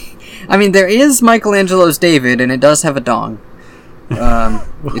 I mean, there is Michelangelo's David, and it does have a dong.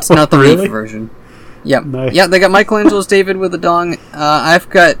 It's not the Really? Reef version. Yep. Nice. Yeah, they got Michelangelo's David with a dong. I've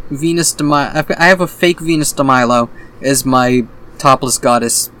got Venus de Milo. I have a fake Venus de Milo as my topless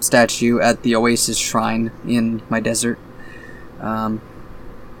goddess statue at the Oasis Shrine in my desert.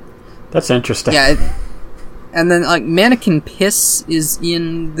 That's interesting. Yeah, and then like Mannequin Piss is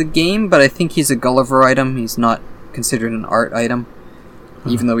in the game, but I think he's a Gulliver item. He's not considered an art item,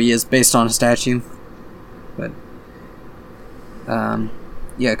 even though he is based on a statue. But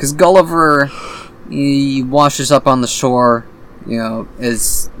yeah, because Gulliver, he washes up on the shore,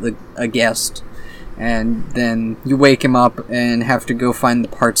 as a guest, and then you wake him up and have to go find the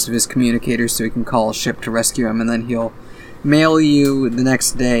parts of his communicator so he can call a ship to rescue him, and then he'll mail you the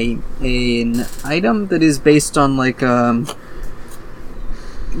next day an item that is based on like not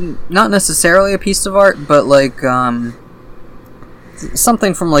necessarily a piece of art, but like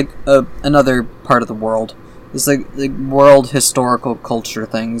something from like another part of the world. It's like world historical culture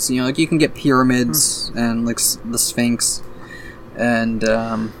things. Like you can get pyramids and like the Sphinx, and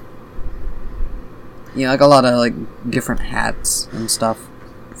like a lot of like different hats and stuff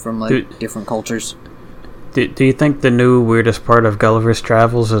from like different cultures. Do you think the new weirdest part of Gulliver's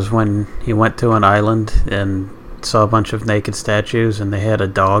Travels is when he went to an island and saw a bunch of naked statues and they had a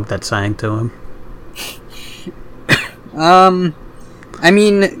dog that sang to him? I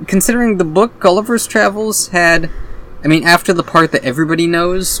mean, considering the book Gulliver's Travels had, after the part that everybody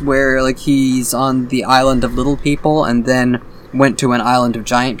knows, where like he's on the island of little people and then went to an island of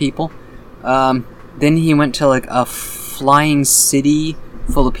giant people, then he went to like a flying city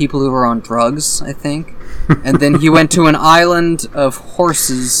full of people who were on drugs, I think. And then he went to an island of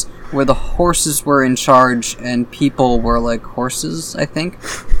horses where the horses were in charge and people were like horses, I think.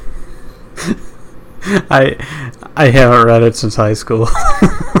 I haven't read it since high school.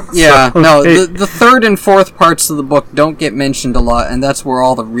 Yeah, no, the third and fourth parts of the book don't get mentioned a lot, and that's where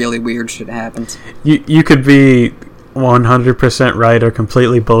all the really weird shit happens. You could be 100% right or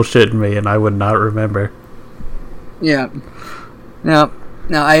completely bullshitting me and I would not remember. Yeah. No,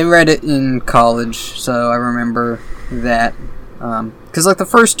 I read it in college, so I remember that. Because, like, the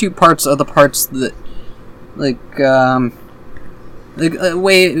first two parts are the parts that,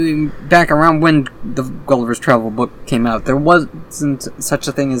 way back around when the Gulliver's Travel book came out, there wasn't such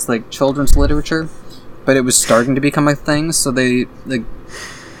a thing as, like, children's literature, but it was starting to become a thing, so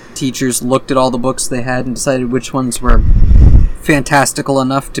teachers looked at all the books they had and decided which ones were fantastical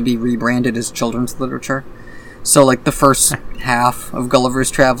enough to be rebranded as children's literature. So, like, the first half of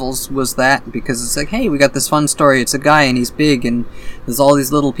Gulliver's Travels was that, because it's like, hey, we got this fun story, it's a guy, and he's big, and there's all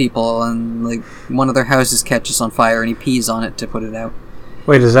these little people, and, like, one of their houses catches on fire, and he pees on it to put it out.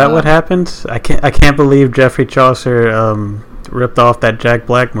 Wait, is that what happened? I can't believe Geoffrey Chaucer, ripped off that Jack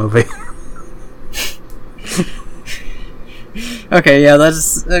Black movie. Okay, yeah,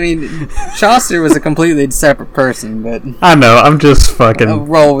 Chaucer was a completely separate person, but... I know, I'm just fucking... I'll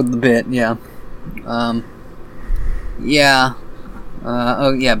roll with the bit, yeah. Yeah.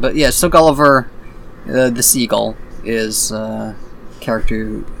 So Gulliver, the Seagull, is a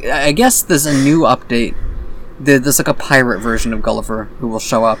character... I guess there's a new update. There's like a pirate version of Gulliver who will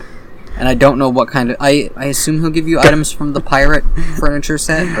show up. And I don't know what kind of... I assume he'll give you items from the pirate furniture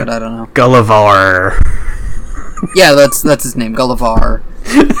set, but I don't know. Gulliver. Yeah, that's his name, Gulliver.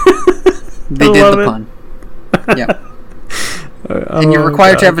 They did the pun. Yeah. And you're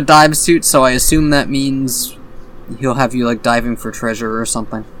required to have a dive suit, so I assume that means he'll have you, like, diving for treasure or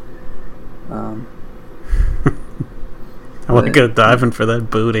something. I want to go diving for that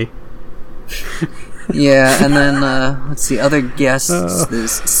booty. Yeah, and then, let's see, other guests.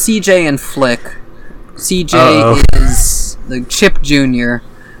 There's CJ and Flick. CJ is the Chip Jr.,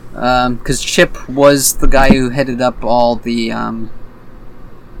 because Chip was the guy who headed up all the,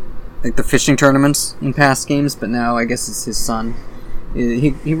 like, the fishing tournaments in past games, but now I guess it's his son.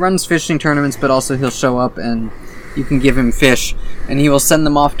 He runs fishing tournaments, but also he'll show up and you can give him fish, and he will send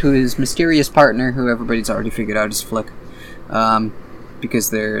them off to his mysterious partner, who everybody's already figured out is Flick, because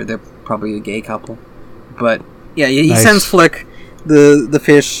they're probably a gay couple. But yeah, he sends Flick the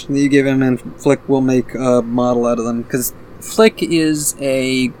fish that you give him, and Flick will make a model out of them, because Flick is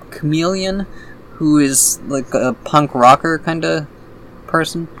a chameleon who is like a punk rocker kind of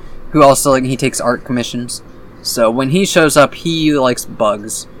person, who also, like, he takes art commissions. So when he shows up, he likes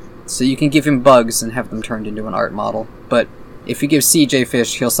bugs. So you can give him bugs and have them turned into an art model. But if you give CJ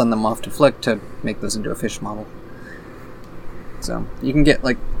fish, he'll send them off to Flick to make those into a fish model. So you can get,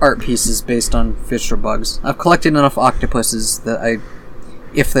 like, art pieces based on fish or bugs. I've collected enough octopuses that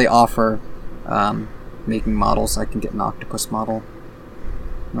if they offer making models, I can get an octopus model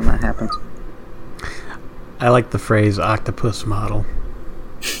when that happens. I like the phrase octopus model.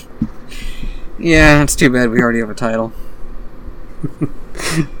 Yeah, it's too bad we already have a title.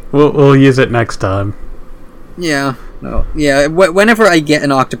 We'll use it next time. Yeah. No. Yeah. Whenever I get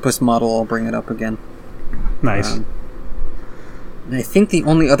an octopus model, I'll bring it up again. Nice. And I think the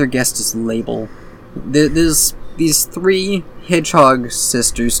only other guest is Label. There's these 3 hedgehog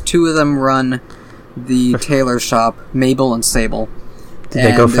sisters. 2 of them run the tailor shop, Mabel and Sable. Did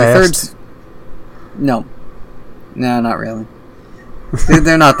they go fast? No, not really.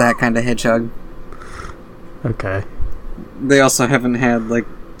 They're not that kind of hedgehog. Okay. They also haven't had like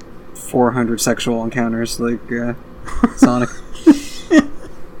 400 sexual encounters like Sonic.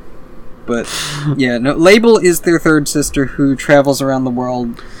 But yeah, no. Label is their 3rd sister who travels around the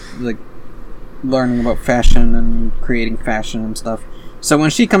world, like learning about fashion and creating fashion and stuff. So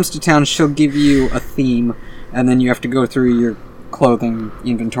when she comes to town, she'll give you a theme, and then you have to go through your clothing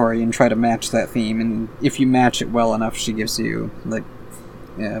inventory and try to match that theme. And if you match it well enough, she gives you like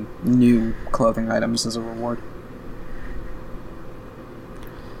new clothing items as a reward.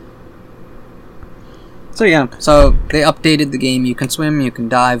 So yeah, so they updated the game. You can swim, you can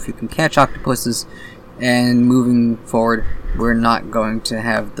dive, you can catch octopuses, and moving forward, we're not going to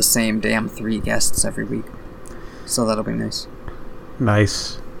have the same damn 3 guests every week. So that'll be nice.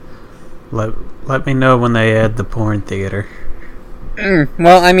 Nice. Let me know when they add the porn theater.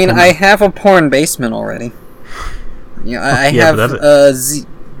 Well, I mean, I have a porn basement already. Yeah, I have the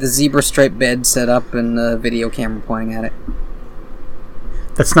zebra stripe bed set up and a video camera pointing at it.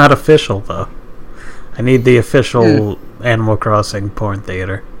 That's not official, though. I need the official Animal Crossing porn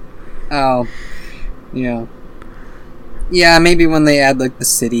theater. Oh, yeah. Yeah, maybe when they add like the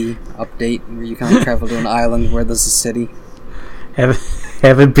city update, where you kind of travel to an island where there's a city.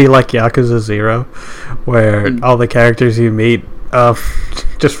 Have it be like Yakuza 0, where all the characters you meet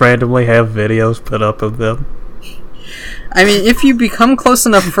just randomly have videos put up of them. I mean, if you become close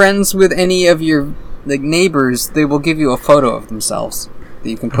enough friends with any of your like neighbors, they will give you a photo of themselves that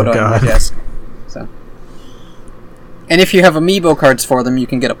you can put on your desk. So, and if you have amiibo cards for them, you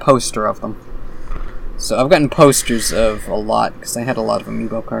can get a poster of them. So I've gotten posters of a lot because I had a lot of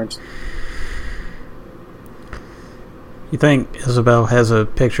amiibo cards. You think Isabelle has a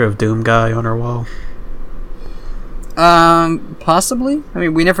picture of Doom Guy on her wall? Possibly. I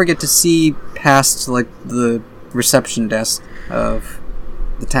mean, we never get to see past like the reception desk of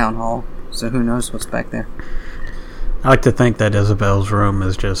the town hall, so who knows what's back there. I like to think that Isabelle's room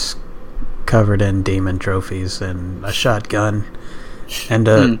is just covered in demon trophies and a shotgun and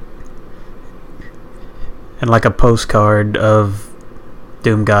and like a postcard of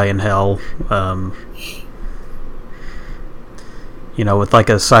Doom Guy in hell, you know, with like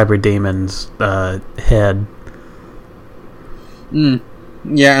a cyber demon's head.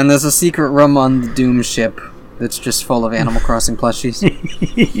 Yeah, and there's a secret room on the Doom ship that's just full of Animal Crossing plushies.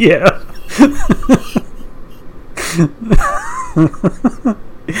 Yeah.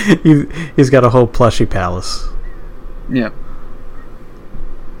 He's got a whole plushie palace. Yeah.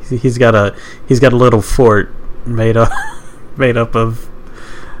 He's got a little fort made up of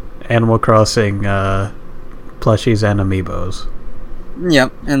Animal Crossing plushies and amiibos.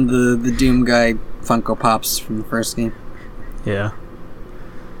 Yep, and the Doom Guy Funko Pops from the first game. Yeah.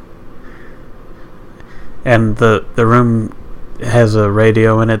 And the room has a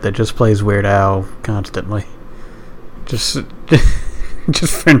radio in it that just plays Weird Al constantly. Just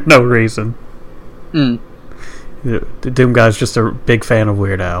for no reason. The Doom Guy's just a big fan of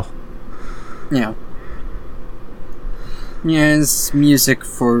Weird Al. Yeah. Yeah, it's music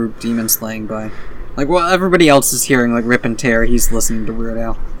for demon slaying by. Like, while everybody else is hearing, like, Rip and Tear, he's listening to Weird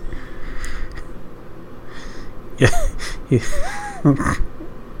Al. Yeah.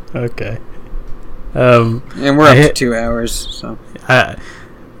 Okay. And we're up to 2 hours, so.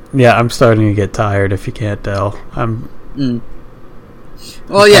 Yeah, I'm starting to get tired, if you can't tell.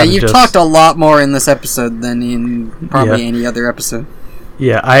 Well, yeah, you've talked a lot more in this episode than in probably any other episode.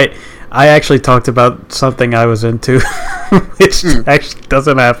 Yeah, I actually talked about something I was into, which actually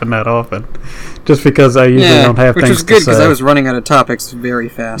doesn't happen that often. Just because I usually don't have things to say. Which is good, because I was running out of topics very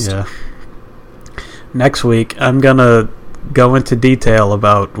fast. Yeah. Next week, I'm going to go into detail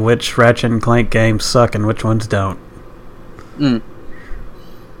about which Ratchet and Clank games suck and which ones don't.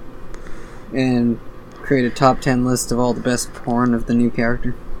 And create a top 10 list of all the best porn of the new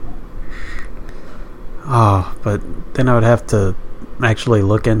character. Oh, but then I would have to actually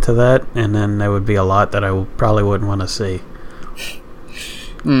look into that, and then there would be a lot that I probably wouldn't want to see.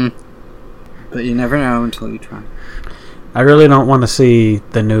 But you never know until you try. I really don't want to see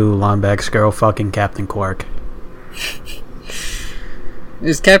the new Lombax girl fucking Captain Quark.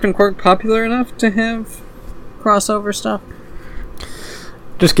 Is Captain Quark popular enough to have crossover stuff?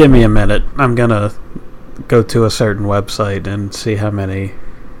 Just give me a minute. I'm gonna go to a certain website and see how many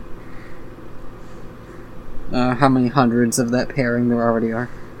hundreds of that pairing there already are.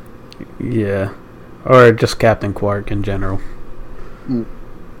 Yeah. Or just Captain Quark in general.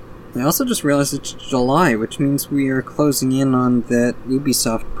 I also just realized it's July, which means we are closing in on that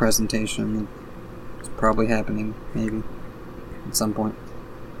Ubisoft presentation. It's probably happening, maybe, at some point.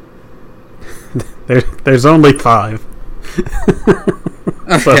 There's only 5.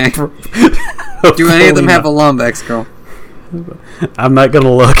 Okay. Do any of them have a Lombax girl? I'm not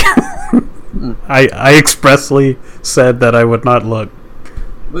gonna look. I expressly said that I would not look.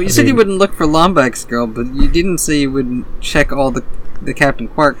 Well, you said you wouldn't look for Lombax girl, but you didn't say you wouldn't check all the Captain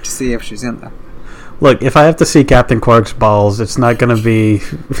Quark to see if she's in there. Look, if I have to see Captain Quark's balls, it's not gonna be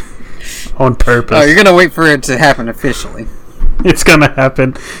on purpose. Oh, you're gonna wait for it to happen officially. It's gonna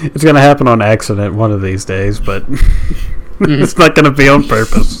happen. It's gonna happen on accident one of these days, but it's not gonna be on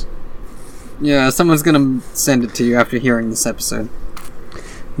purpose. Yeah, someone's gonna send it to you after hearing this episode.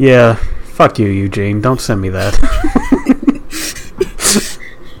 Yeah, fuck you, Eugene. Don't send me that.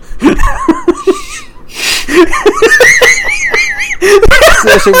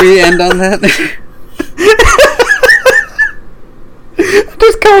 So should we end on that? I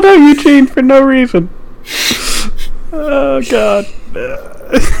just called out Eugene for no reason. Oh god.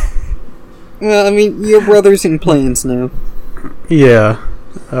 Well, I mean, your brother's in planes now. Yeah.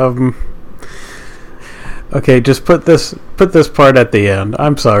 Okay, just put this part at the end.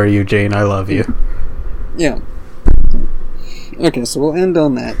 I'm sorry, Eugene. I love you. Yeah. Okay, so we'll end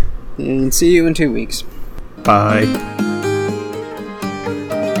on that. And see you in 2 weeks. Bye.